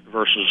repairing it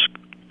versus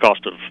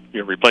cost of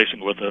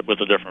replacing with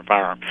a different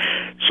firearm?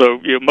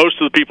 So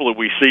most of the people that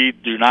we see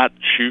do not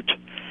shoot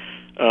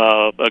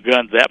a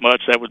gun that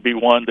much. That would be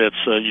one that's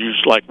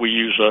used like we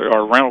use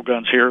our rental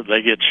guns here.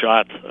 They get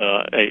shot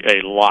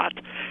a lot,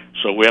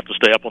 so we have to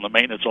stay up on the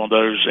maintenance on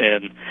those.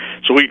 And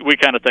so we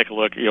kind of take a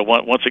look.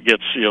 Once it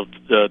gets to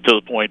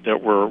the point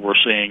that we're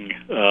seeing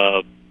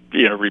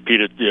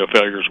repeated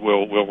failures,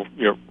 we'll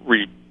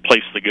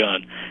replace the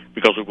gun,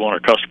 because we want our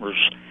customers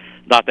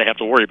not to have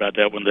to worry about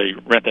that when they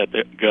rent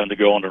that gun to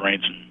go on the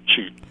range and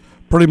shoot.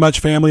 Pretty much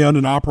family owned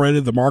and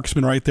operated, the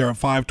Marksman right there at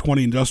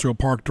 520 Industrial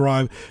Park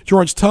Drive.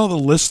 George, tell the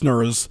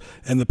listeners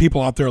and the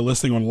people out there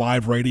listening on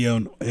live radio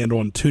and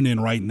on TuneIn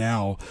right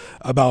now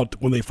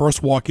about when they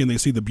first walk in, they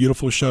see the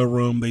beautiful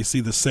showroom, they see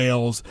the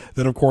sales,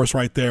 then of course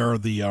right there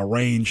the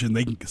range, and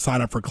they can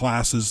sign up for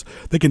classes.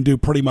 They can do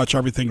pretty much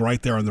everything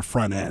right there on the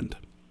front end.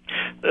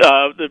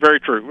 Very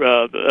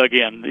true.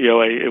 Again,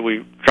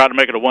 we try to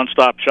make it a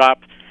one-stop shop.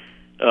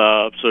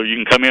 So you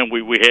can come in.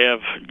 We have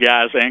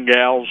guys and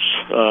gals.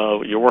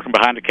 You're working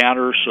behind the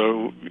counter,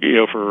 so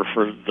for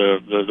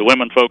the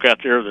women folk out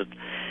there that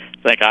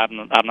think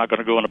I'm not going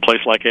to go in a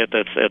place like that.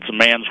 That's a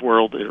man's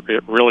world.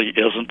 It really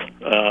isn't.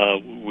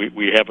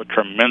 We have a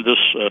tremendous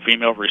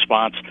female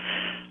response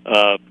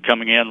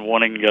coming in,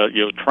 wanting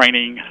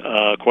training,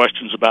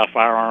 questions about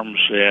firearms,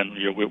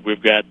 and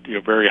we've got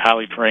very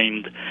highly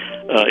trained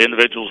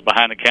individuals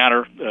behind the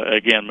counter.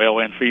 Again, male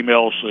and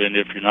females. And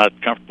if you're not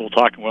comfortable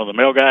talking to one of the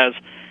male guys,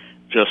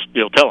 just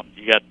tell them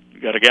you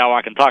got a gal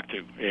I can talk to,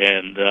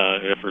 and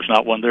if there's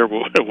not one there,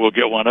 we'll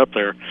get one up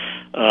there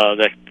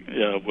that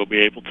will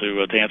be able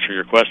to answer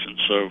your questions.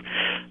 So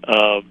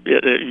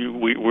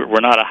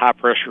we're not a high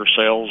pressure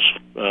sales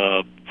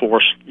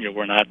force.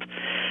 We're not.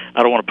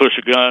 I don't want to push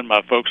a gun.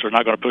 My folks are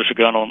not going to push a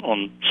gun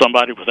on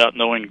somebody without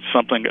knowing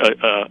something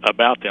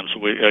about them. So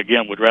we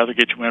would rather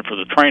get you in for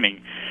the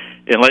training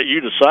and let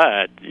you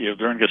decide.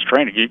 During this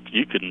training,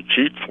 you can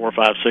shoot 4,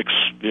 5, 6,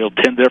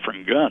 10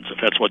 different guns if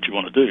that's what you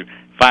want to do.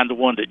 Find the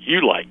one that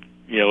you like.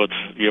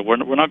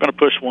 We're not going to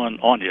push one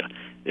on you.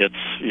 It's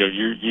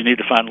you need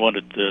to find one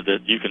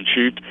that you can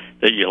shoot,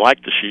 that you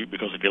like to shoot,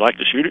 because if you like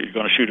to shoot it, you're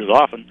going to shoot it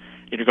often,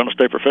 and you're going to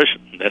stay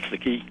proficient. And that's the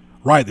key.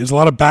 Right. There's a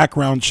lot of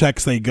background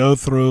checks they go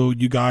through.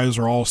 You guys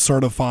are all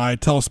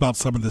certified. Tell us about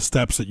some of the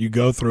steps that you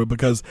go through,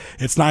 because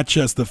it's not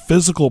just the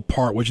physical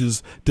part, which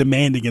is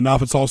demanding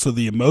enough. It's also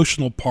the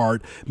emotional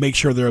part. Make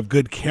sure they're of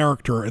good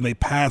character and they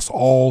pass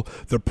all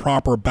the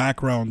proper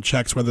background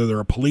checks, whether they're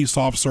a police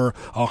officer,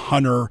 a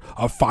hunter,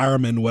 a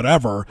fireman,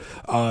 whatever.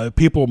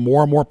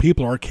 More and more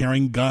people are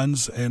carrying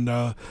guns and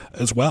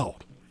as well.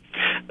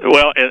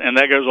 Well, and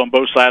that goes on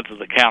both sides of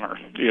the counter.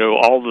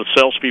 All the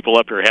salespeople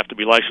up here have to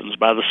be licensed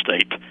by the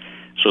state.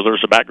 So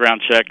there's a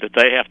background check that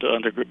they have to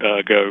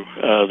undergo.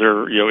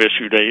 They're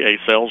issued a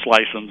sales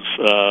license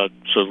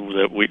so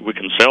that we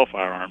can sell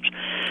firearms.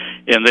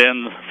 And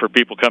then for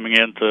people coming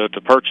in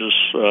to purchase,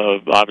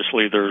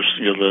 obviously there's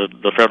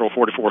the federal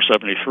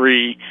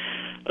 4473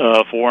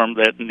 form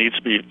that needs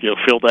to be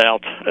filled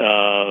out,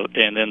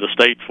 and then the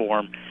state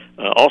form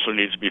also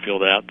needs to be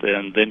filled out.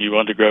 And then you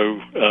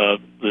undergo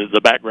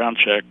the background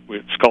check.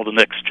 It's called the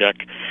NICS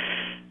check.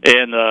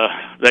 And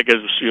that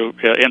goes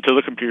into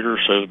the computer,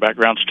 so the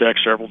background's checked,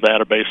 several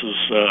databases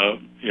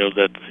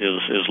that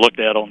is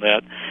looked at on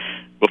that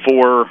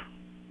before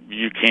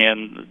you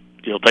can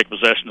take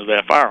possession of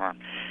that firearm.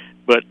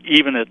 But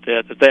even at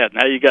that,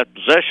 now you got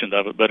possession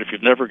of it. But if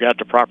you've never got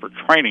the proper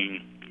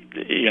training,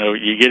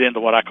 you get into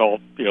what I call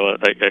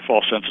a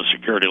false sense of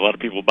security. A lot of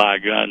people buy a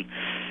gun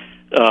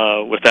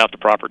without the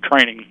proper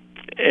training,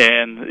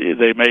 and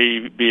they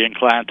may be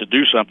inclined to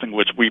do something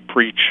which we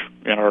preach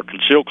in our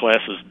concealed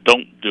classes.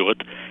 Don't do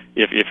it.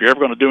 If you're ever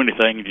going to do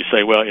anything and you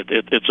say, well,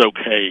 it's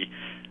okay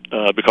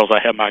because I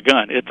have my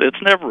gun,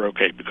 it's never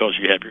okay because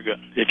you have your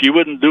gun. If you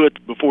wouldn't do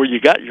it before you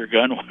got your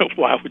gun,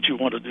 why would you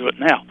want to do it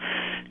now?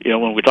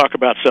 When we talk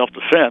about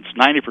self-defense,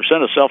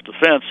 90% of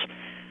self-defense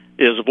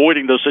is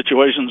avoiding those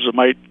situations that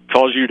might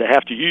cause you to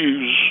have to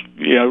use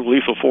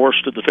lethal force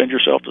to defend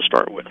yourself to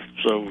start with.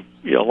 So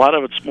a lot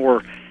of it's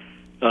more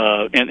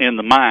in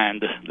the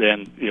mind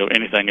than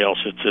anything else.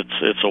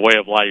 It's a way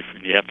of life,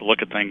 and you have to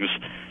look at things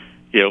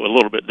a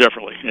little bit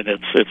differently. And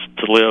it's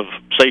to live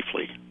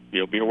safely.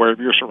 Be aware of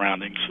your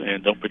surroundings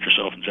and don't put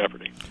yourself in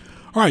jeopardy.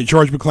 All right,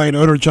 George McClain,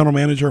 owner, general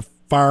manager,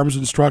 firearms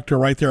instructor,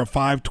 right there at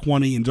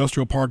 520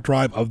 Industrial Park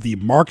Drive of the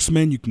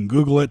Marksman. You can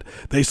Google it.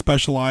 They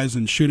specialize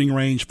in shooting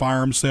range,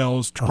 firearm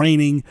sales,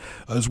 training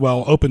as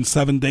well. Open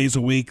 7 days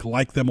a week.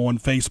 Like them on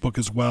Facebook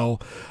as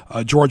well.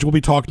 George, we'll be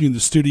talking to you in the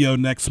studio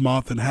next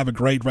month, and have a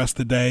great rest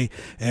of the day.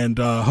 And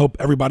hope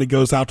everybody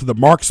goes out to the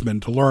Marksman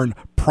to learn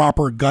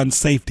proper gun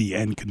safety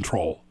and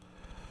control.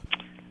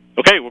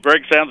 Okay, well,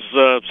 Greg, sounds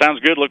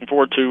good. Looking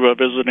forward to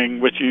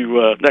visiting with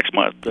you next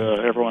month.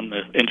 Everyone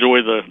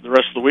enjoy the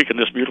rest of the week in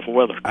this beautiful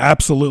weather.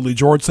 Absolutely.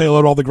 George, say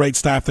hello to all the great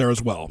staff there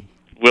as well.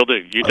 Will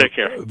do. You take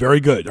care. Very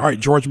good. All right,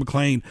 George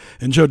McClain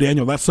and Joe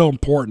Daniel, that's so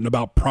important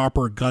about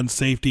proper gun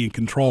safety and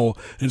control.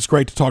 And it's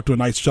great to talk to a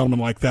nice gentleman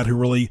like that who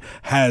really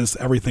has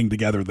everything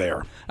together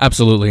there.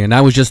 Absolutely. And I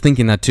was just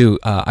thinking that too.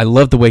 I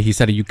love the way he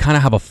said it. You kind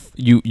of have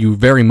you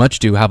very much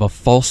do have a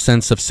false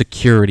sense of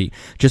security.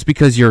 Just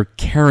because you're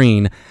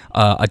carrying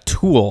a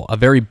tool, a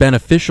very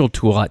beneficial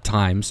tool at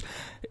times,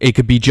 it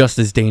could be just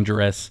as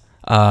dangerous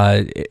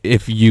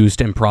if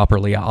used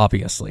improperly,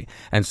 obviously.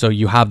 And so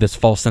you have this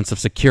false sense of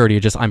security,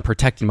 just I'm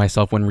protecting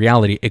myself, when in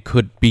reality it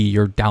could be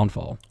your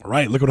downfall.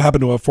 Right. Look what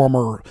happened to a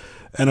former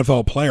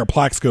NFL player,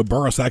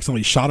 Bicouvaris,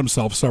 accidentally shot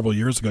himself several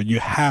years ago. You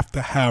have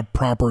to have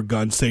proper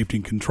gun safety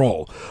and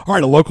control. All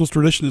right, a local's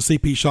tradition is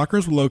CP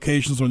Shuckers with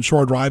locations on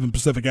Shore Drive and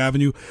Pacific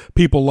Avenue.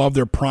 People love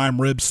their prime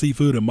rib,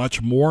 seafood, and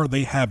much more.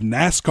 They have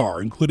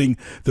NASCAR, including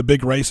the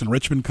big race in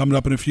Richmond coming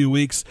up in a few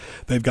weeks.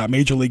 They've got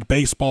Major League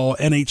Baseball,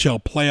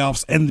 NHL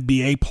playoffs,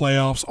 NBA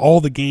playoffs, all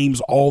the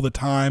games all the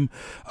time.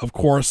 Of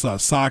course,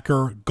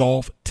 soccer,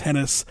 golf,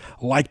 tennis.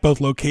 Like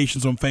both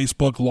locations on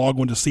Facebook. Log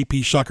on to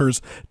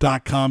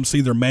cpshuckers.com.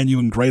 See their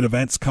menu and great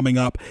events coming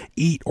up.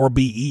 Eat or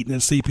be eaten at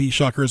CP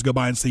Shuckers. Go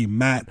by and see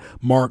Matt,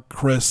 Mark,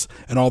 Chris,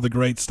 and all the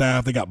great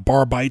staff. They got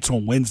bar bites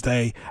on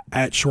Wednesday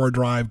at Shore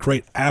Drive.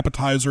 Great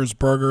appetizers,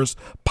 burgers,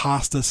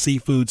 pasta,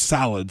 seafood,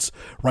 salads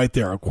right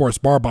there. Of course,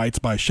 bar bites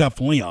by Chef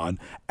Leon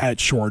at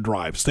Shore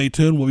Drive. Stay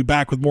tuned. We'll be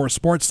back with more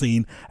Sports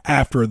Scene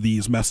after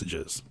these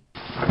messages.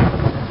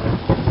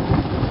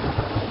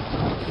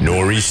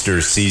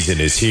 Nor'easter season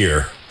is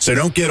here, so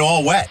don't get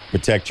all wet.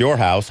 Protect your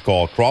house.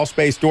 Call Crawl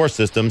Space Door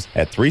Systems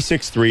at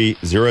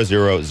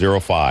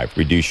 363-0005.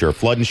 Reduce your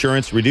flood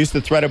insurance, reduce the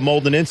threat of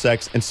mold and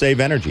insects, and save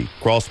energy.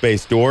 Crawl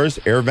Space Doors,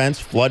 air vents,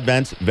 flood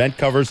vents, vent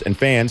covers, and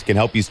fans can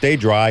help you stay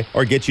dry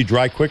or get you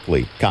dry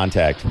quickly.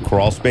 Contact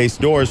Crawl Space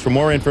Doors for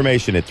more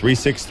information at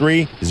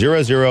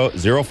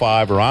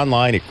 363-0005 or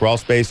online at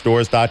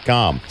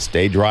crawlspacedores.com.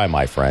 Stay dry,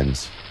 my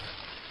friends.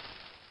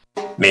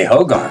 Mi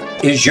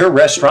Hogar is your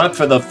restaurant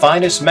for the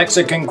finest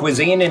Mexican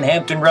cuisine in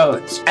Hampton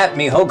Roads. At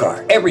Mi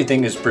Hogar,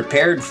 everything is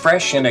prepared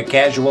fresh in a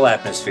casual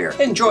atmosphere.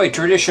 Enjoy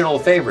traditional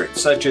favorites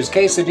such as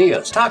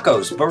quesadillas,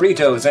 tacos,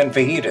 burritos, and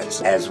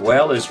fajitas, as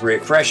well as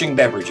refreshing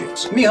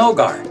beverages. Mi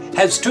Hogar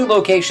has 2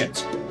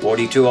 locations,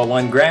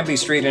 4201 Granby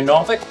Street in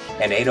Norfolk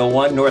and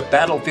 801 North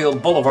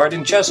Battlefield Boulevard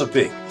in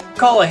Chesapeake.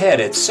 Call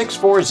ahead at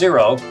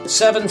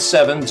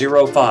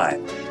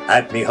 640-7705.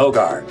 At Mi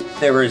Hogar,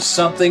 there is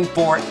something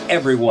for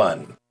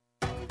everyone.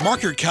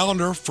 Mark your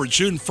calendar for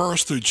June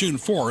 1st through June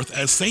 4th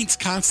as Saints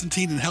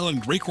Constantine and Helen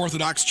Greek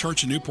Orthodox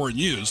Church in Newport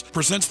News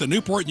presents the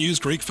Newport News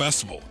Greek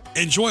Festival.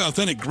 Enjoy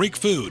authentic Greek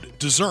food,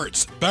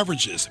 desserts,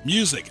 beverages,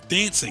 music,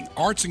 dancing,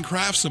 arts and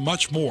crafts, and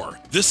much more.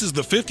 This is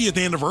the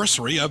 50th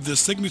anniversary of this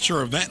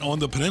signature event on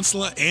the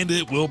peninsula, and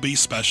it will be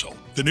special.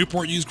 The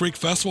Newport News Greek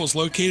Festival is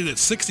located at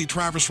 60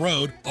 Travis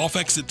Road, off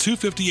exit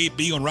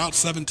 258B on Route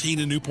 17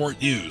 in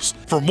Newport News.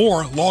 For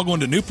more, log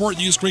on to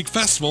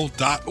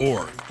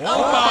newportnewsgreekfestival.org.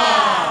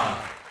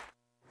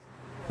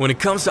 When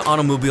it comes to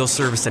automobile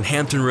service in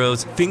Hampton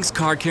Roads, Fink's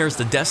Car Care is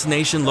the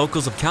destination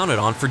locals have counted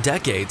on for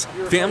decades.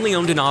 Family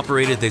owned and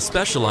operated, they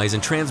specialize in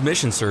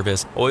transmission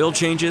service, oil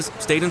changes,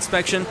 state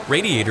inspection,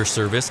 radiator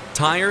service,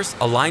 tires,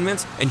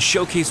 alignments, and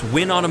showcase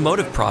Win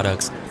Automotive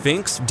products.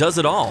 Fink's does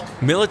it all.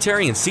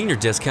 Military and senior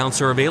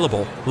discounts are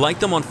available.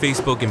 Like them on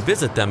Facebook and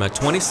visit them at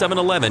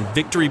 2711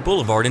 Victory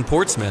Boulevard in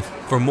Portsmouth.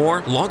 For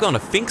more, log on to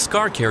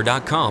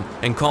finkscarcare.com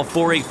and call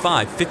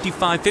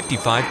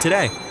 485-5555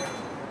 today.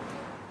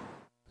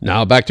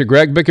 Now back to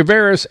Greg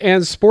Bicouvaris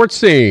and Sports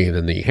Scene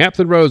in the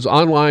Hampton Roads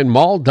Online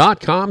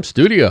Mall.com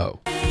studio.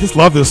 Just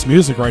love this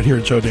music right here,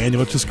 Joe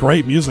Daniel. It's just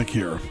great music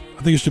here.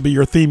 I think it should be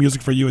your theme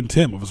music for you and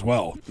Tim as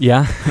well.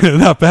 Yeah.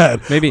 Not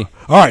bad. Maybe.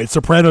 All right,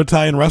 Soprano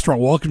Italian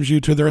Restaurant welcomes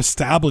you to their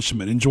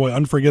establishment. Enjoy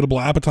unforgettable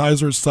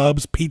appetizers,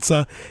 subs,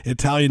 pizza,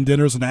 Italian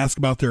dinners, and ask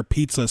about their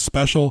pizza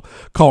special.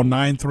 Call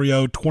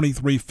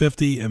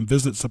 930-2350 and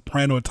visit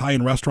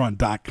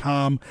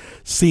sopranoitalianrestaurant.com.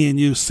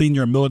 C&U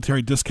senior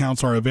military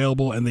discounts are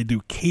available, and they do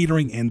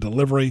catering and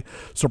delivery.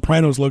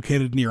 Soprano is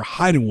located near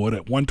Hidenwood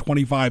at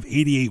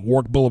 12588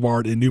 Warwick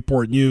Boulevard in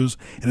Newport News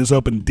and is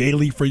open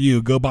daily for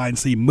you. Go by and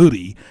see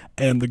Moody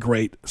and the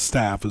great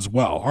staff as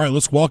well. All right,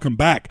 let's welcome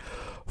back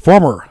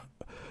former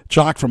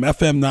jock from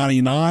FM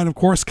 99, of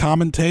course,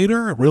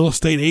 commentator, real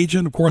estate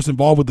agent, of course,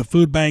 involved with the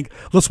food bank.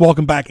 Let's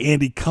welcome back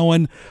Andy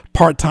Cohen,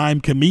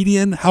 part-time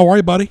comedian. How are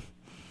you, buddy?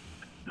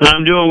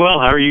 I'm doing well.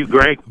 How are you,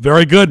 Greg?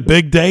 Very good.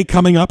 Big day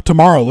coming up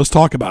tomorrow. Let's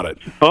talk about it.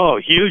 Oh,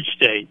 huge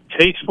day.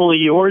 Tastefully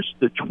Yours,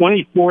 the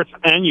 24th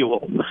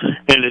annual,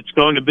 and it's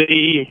going to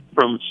be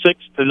from 6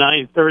 to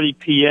 9:30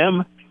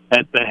 p.m.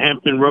 at the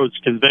Hampton Roads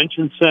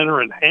Convention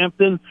Center in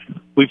Hampton.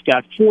 We've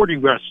got 40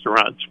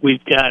 restaurants.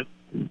 We've got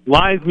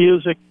live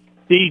music,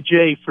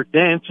 DJ for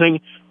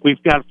dancing.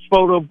 We've got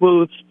photo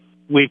booths.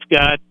 We've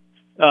got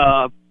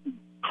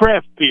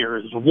craft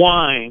beers,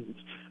 wines,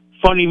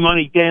 funny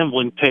money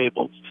gambling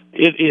tables.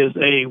 It is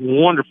a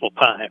wonderful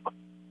time.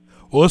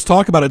 Well, let's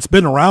talk about it. It's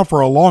been around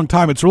for a long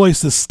time. It's really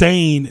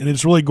sustained, and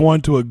it's really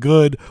going to a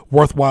good,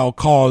 worthwhile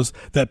cause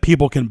that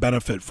people can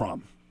benefit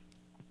from.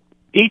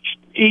 Each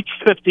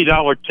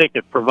 $50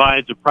 ticket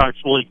provides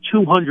approximately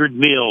 200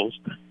 meals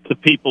to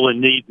people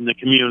in need in the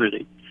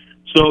community.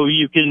 So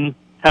you can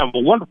have a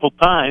wonderful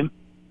time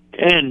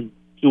and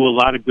do a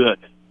lot of good.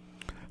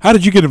 How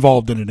did you get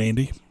involved in it,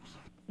 Andy?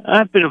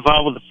 I've been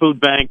involved with the food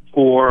bank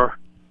for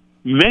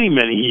many,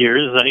 many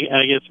years.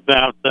 I guess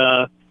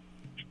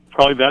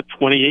probably about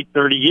 28,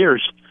 30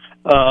 years.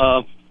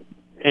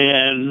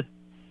 And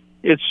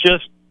it's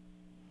just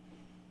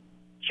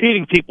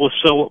feeding people is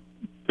so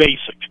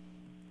basic.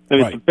 I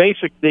mean, It's a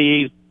basic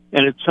need,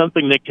 and it's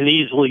something that can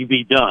easily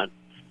be done.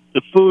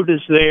 The food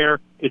is there.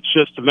 It's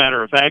just a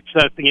matter of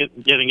accessing it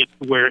and getting it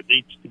to where it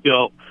needs to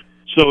go.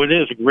 So it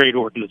is a great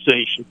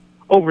organization.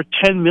 Over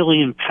 10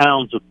 million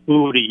pounds of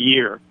food a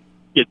year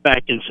get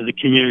back into the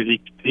community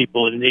to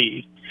people in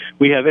need.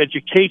 We have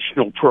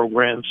educational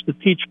programs to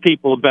teach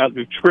people about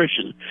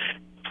nutrition,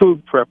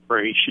 food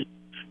preparation.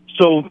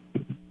 So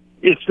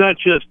it's not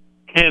just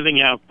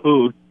handing out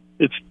food.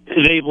 It's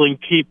enabling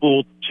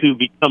people to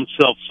become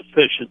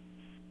self-sufficient.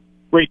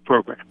 Great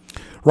program.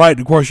 Right.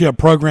 Of course, you have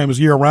programs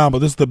year-round, but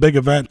this is the big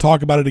event.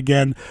 Talk about it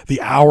again. The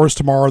hours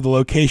tomorrow, the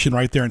location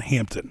right there in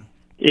Hampton.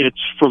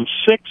 It's from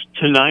 6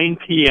 to 9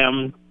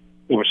 p.m.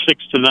 or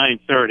 6 to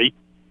 9:30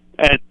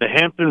 at the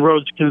Hampton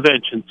Roads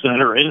Convention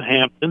Center in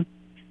Hampton.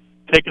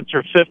 Tickets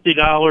are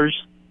 $50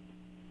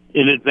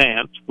 in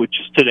advance, which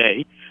is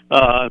today.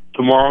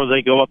 Tomorrow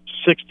they go up to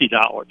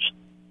 $60.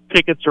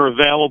 Tickets are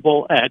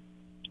available at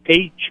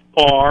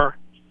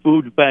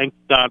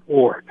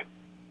hrfoodbank.org.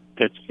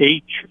 That's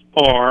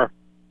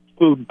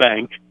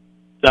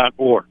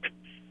hrfoodbank.org.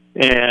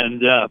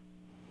 And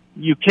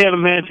you can't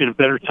imagine a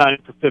better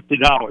time for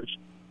 $50.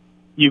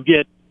 You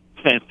get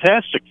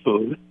fantastic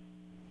food,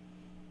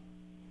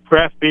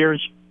 craft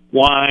beers,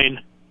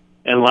 wine,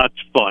 and lots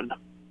of fun.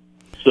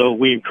 So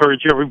we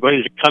encourage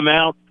everybody to come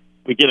out.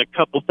 We get a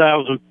couple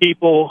thousand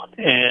people,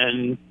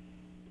 and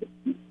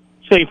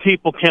same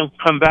people can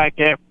come back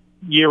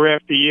year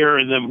after year,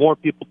 and then more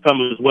people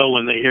come as well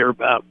when they hear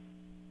about it.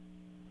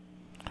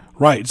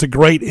 Right. It's a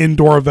great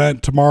indoor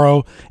event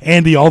tomorrow.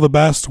 Andy, all the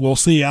best. We'll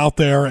see you out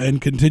there and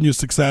continued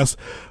success.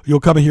 You'll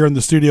come here in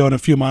the studio in a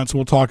few months, and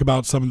we'll talk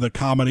about some of the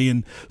comedy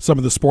and some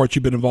of the sports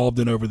you've been involved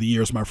in over the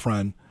years, my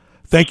friend.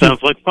 Thank you.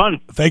 Sounds like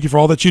fun. Thank you for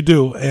all that you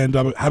do, and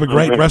have a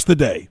great rest of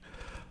the day.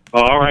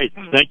 All right.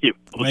 Thank you.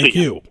 Thank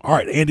you. All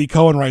right. Andy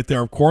Cohen right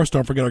there, of course.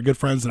 Don't forget our good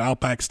friends at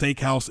Outback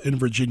Steakhouse in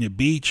Virginia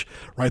Beach,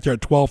 right there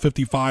at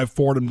 1255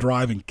 Fordham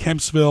Drive in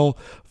Kempsville.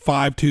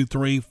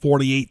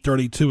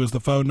 523-4832 is the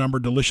phone number.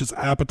 Delicious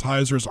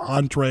appetizers,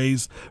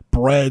 entrees,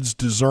 breads,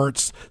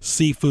 desserts,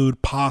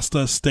 seafood,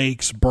 pasta,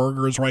 steaks,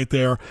 burgers right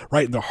there.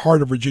 Right in the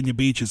heart of Virginia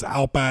Beach is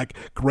Outback.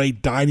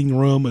 Great dining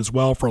room as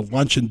well for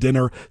lunch and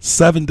dinner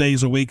 7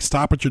 days a week.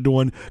 Stop what you're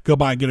doing. Go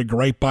by and get a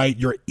great bite.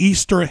 Your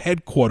Easter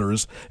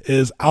headquarters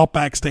is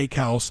Outback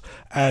Steakhouse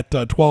at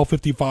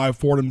 1255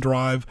 Fordham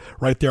Drive.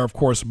 Right there, of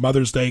course,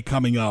 Mother's Day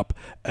coming up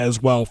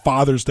as well.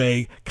 Father's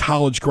Day,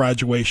 college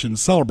graduation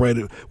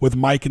celebrated with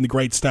Mike and the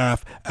great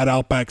staff at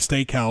Outback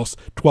Steakhouse,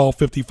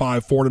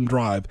 1255 Fordham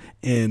Drive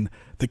in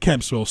the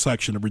Kempsville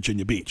section of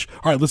Virginia Beach.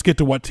 All right, let's get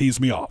to what teased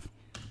me off.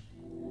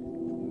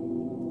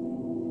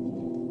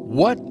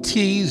 What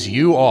Tees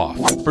You Off?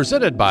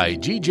 Presented by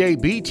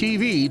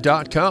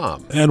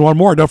GJBTV.com. And one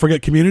more. Don't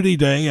forget Community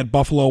Day at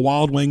Buffalo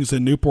Wild Wings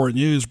in Newport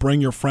News.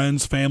 Bring your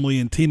friends, family,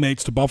 and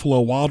teammates to Buffalo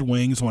Wild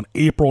Wings on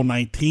April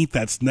 19th.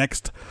 That's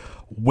next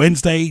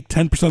Wednesday,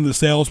 10% of the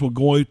sales will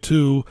go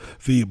to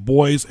the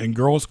Boys and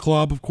Girls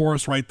Club, of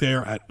course, right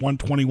there at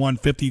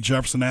 12150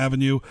 Jefferson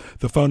Avenue.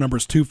 The phone number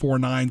is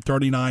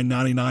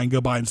 249-3999.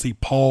 Go by and see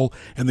Paul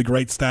and the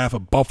great staff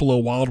of Buffalo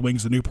Wild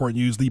Wings in Newport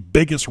News, the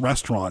biggest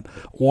restaurant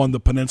on the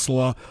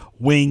peninsula.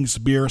 Wings,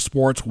 beer,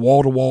 sports,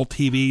 wall-to-wall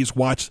TVs.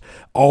 Watch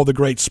all the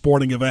great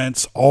sporting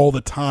events all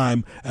the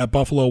time at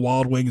Buffalo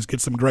Wild Wings.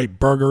 Get some great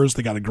burgers.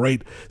 They got a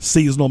great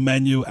seasonal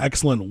menu,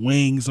 excellent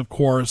wings, of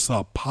course,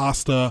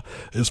 pasta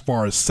as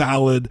far as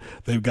salad.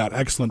 They've got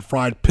excellent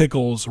fried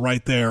pickles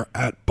right there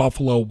at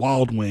Buffalo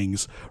Wild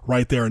Wings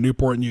right there in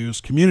Newport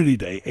News. Community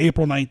Day,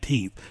 April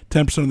 19th.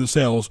 10% of the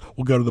sales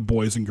will go to the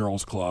Boys and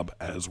Girls Club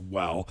as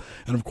well.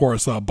 And, of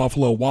course,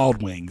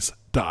 BuffaloWildWings.com.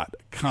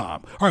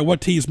 All right,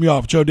 what teased me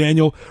off? Joe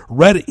Daniel,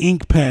 red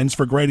ink pens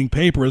for grading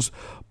papers,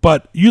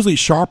 but usually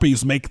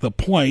Sharpies make the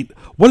point.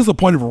 What is the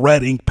point of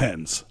red ink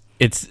pens?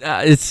 It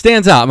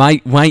stands out.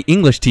 My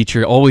English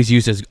teacher always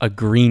uses a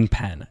green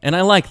pen, and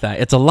I like that.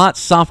 It's a lot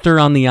softer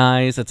on the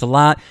eyes. It's a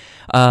lot.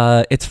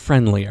 It's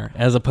friendlier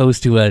as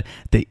opposed to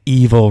the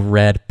evil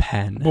red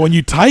pen. But when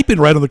you type in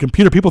red on the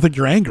computer, people think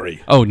you're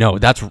angry. Oh no,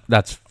 that's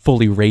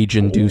fully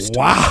rage-induced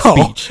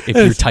speech if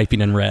you're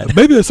typing in red.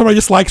 Maybe somebody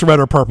just likes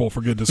red or purple,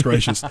 for goodness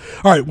gracious. All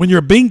right, when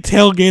you're being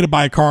tailgated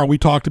by a car, we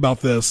talked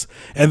about this,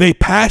 and they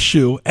pass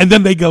you, and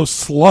then they go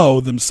slow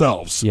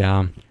themselves.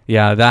 Yeah,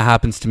 that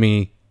happens to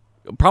me.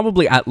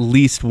 Probably at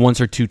least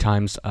once or two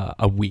times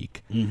a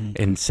week. Mm-hmm.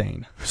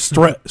 Insane.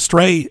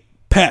 Stray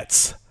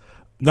pets.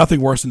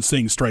 Nothing worse than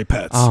seeing stray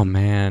pets. Oh,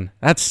 man.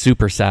 That's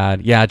super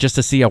sad. Yeah, just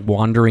to see a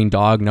wandering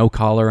dog, no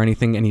collar or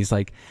anything, and he's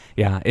like,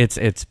 yeah, it's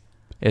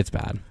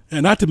bad.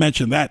 And not to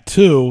mention that,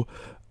 too,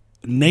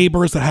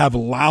 neighbors that have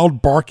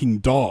loud barking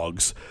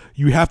dogs,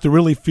 you have to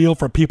really feel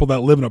for people that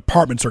live in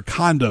apartments or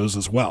condos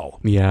as well.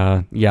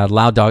 Yeah,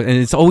 loud dogs. And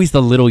it's always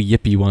the little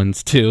yippy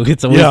ones, too.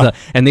 It's always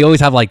and they always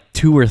have like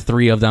 2 or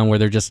 3 of them where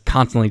they're just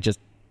constantly just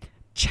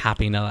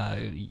chapping,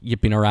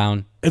 yipping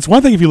around. It's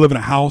one thing if you live in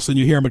a house and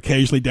you hear them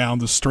occasionally down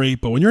the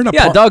street, but when you're in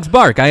a dogs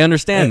bark. I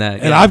understand that.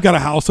 And I've got a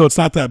house, so it's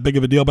not that big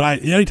of a deal.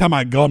 But anytime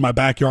I go in my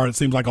backyard, it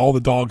seems like all the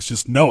dogs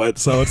just know it.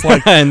 So it's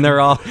like, and they're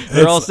all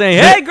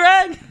saying, "Hey,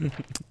 Greg."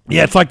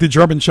 Yeah, it's like the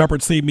German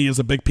Shepherd see me as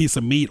a big piece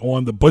of meat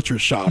on the butcher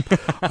shop.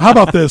 How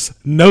about this?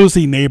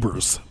 Nosy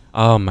neighbors.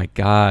 Oh my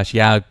gosh,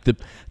 yeah,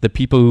 the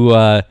people who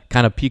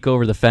kind of peek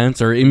over the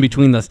fence or in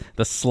between the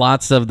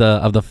slots of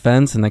the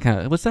fence, and they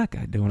kind of, what's that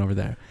guy doing over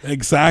there?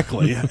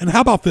 Exactly. And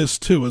how about this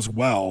too as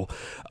well?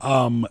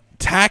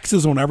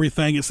 Taxes on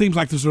everything. It seems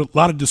like there's a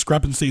lot of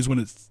discrepancies when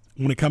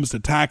it comes to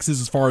taxes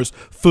as far as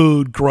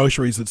food,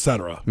 groceries,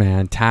 etc.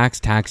 Man, tax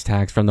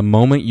from the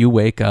moment you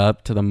wake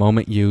up to the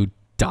moment you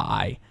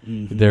die.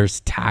 Mm-hmm. There's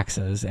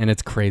taxes, and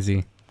it's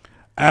crazy.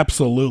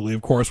 Absolutely.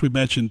 Of course, we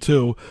mentioned,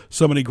 too,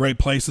 so many great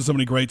places, so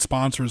many great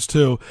sponsors,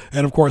 too.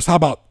 And, of course, how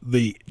about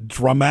the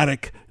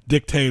dramatic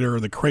dictator,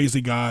 the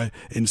crazy guy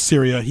in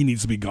Syria? He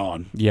needs to be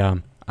gone. Yeah.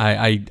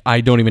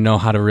 I don't even know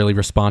how to really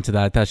respond to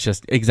that. That's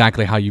just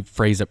exactly how you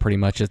phrase it pretty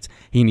much.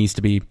 He needs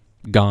to be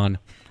gone.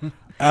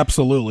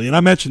 Absolutely. And I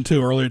mentioned,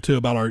 too, earlier, too,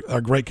 about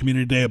our great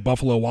community day at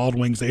Buffalo Wild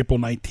Wings, April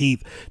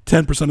 19th.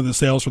 10% of the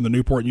sales from the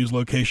Newport News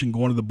location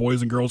going to the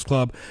Boys and Girls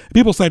Club.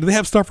 People say, do they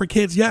have stuff for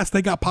kids? Yes,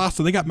 they got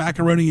pasta. They got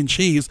macaroni and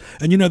cheese.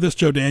 And you know this,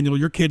 Joe Daniel,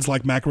 your kids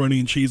like macaroni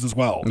and cheese as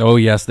well. Oh,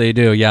 yes, they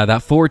do. Yeah,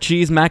 that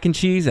 4-cheese mac and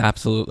cheese,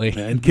 absolutely.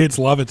 And kids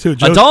love it, too.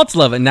 Adults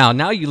love it now.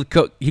 Now you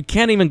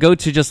can't even go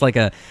to just like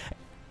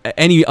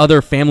any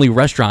other family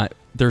restaurant.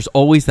 There's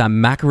always that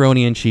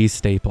macaroni and cheese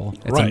staple.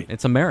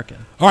 It's American.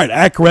 All right,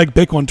 at Greg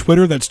Bick on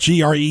Twitter. That's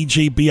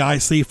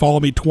GREGBIC. Follow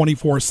me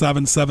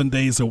 24/7, 7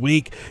 days a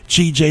week.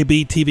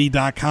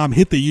 GJBTV.com.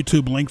 Hit the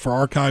YouTube link for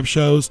archive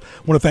shows.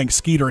 I want to thank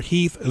Skeeter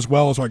Heath as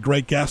well as our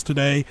great guest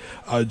today,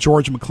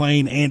 George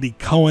McClain, Andy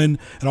Cohen,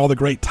 and all the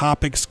great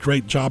topics.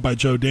 Great job by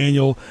Joe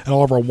Daniel and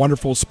all of our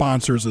wonderful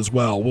sponsors as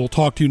well. We'll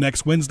talk to you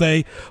next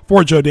Wednesday.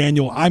 For Joe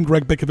Daniel, I'm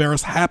Greg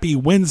Bicouvaris. Happy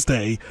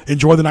Wednesday.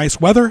 Enjoy the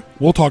nice weather.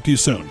 We'll talk to you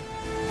soon.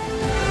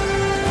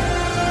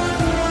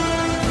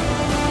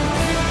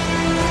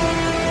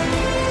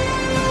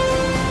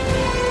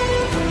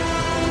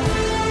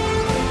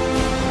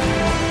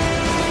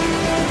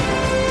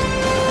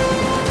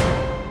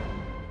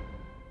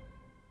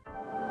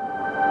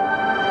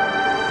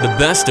 The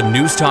best of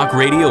News Talk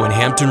Radio in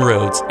Hampton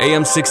Roads,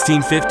 AM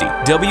 1650,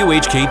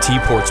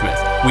 WHKT Portsmouth.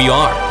 We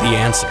are the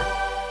answer.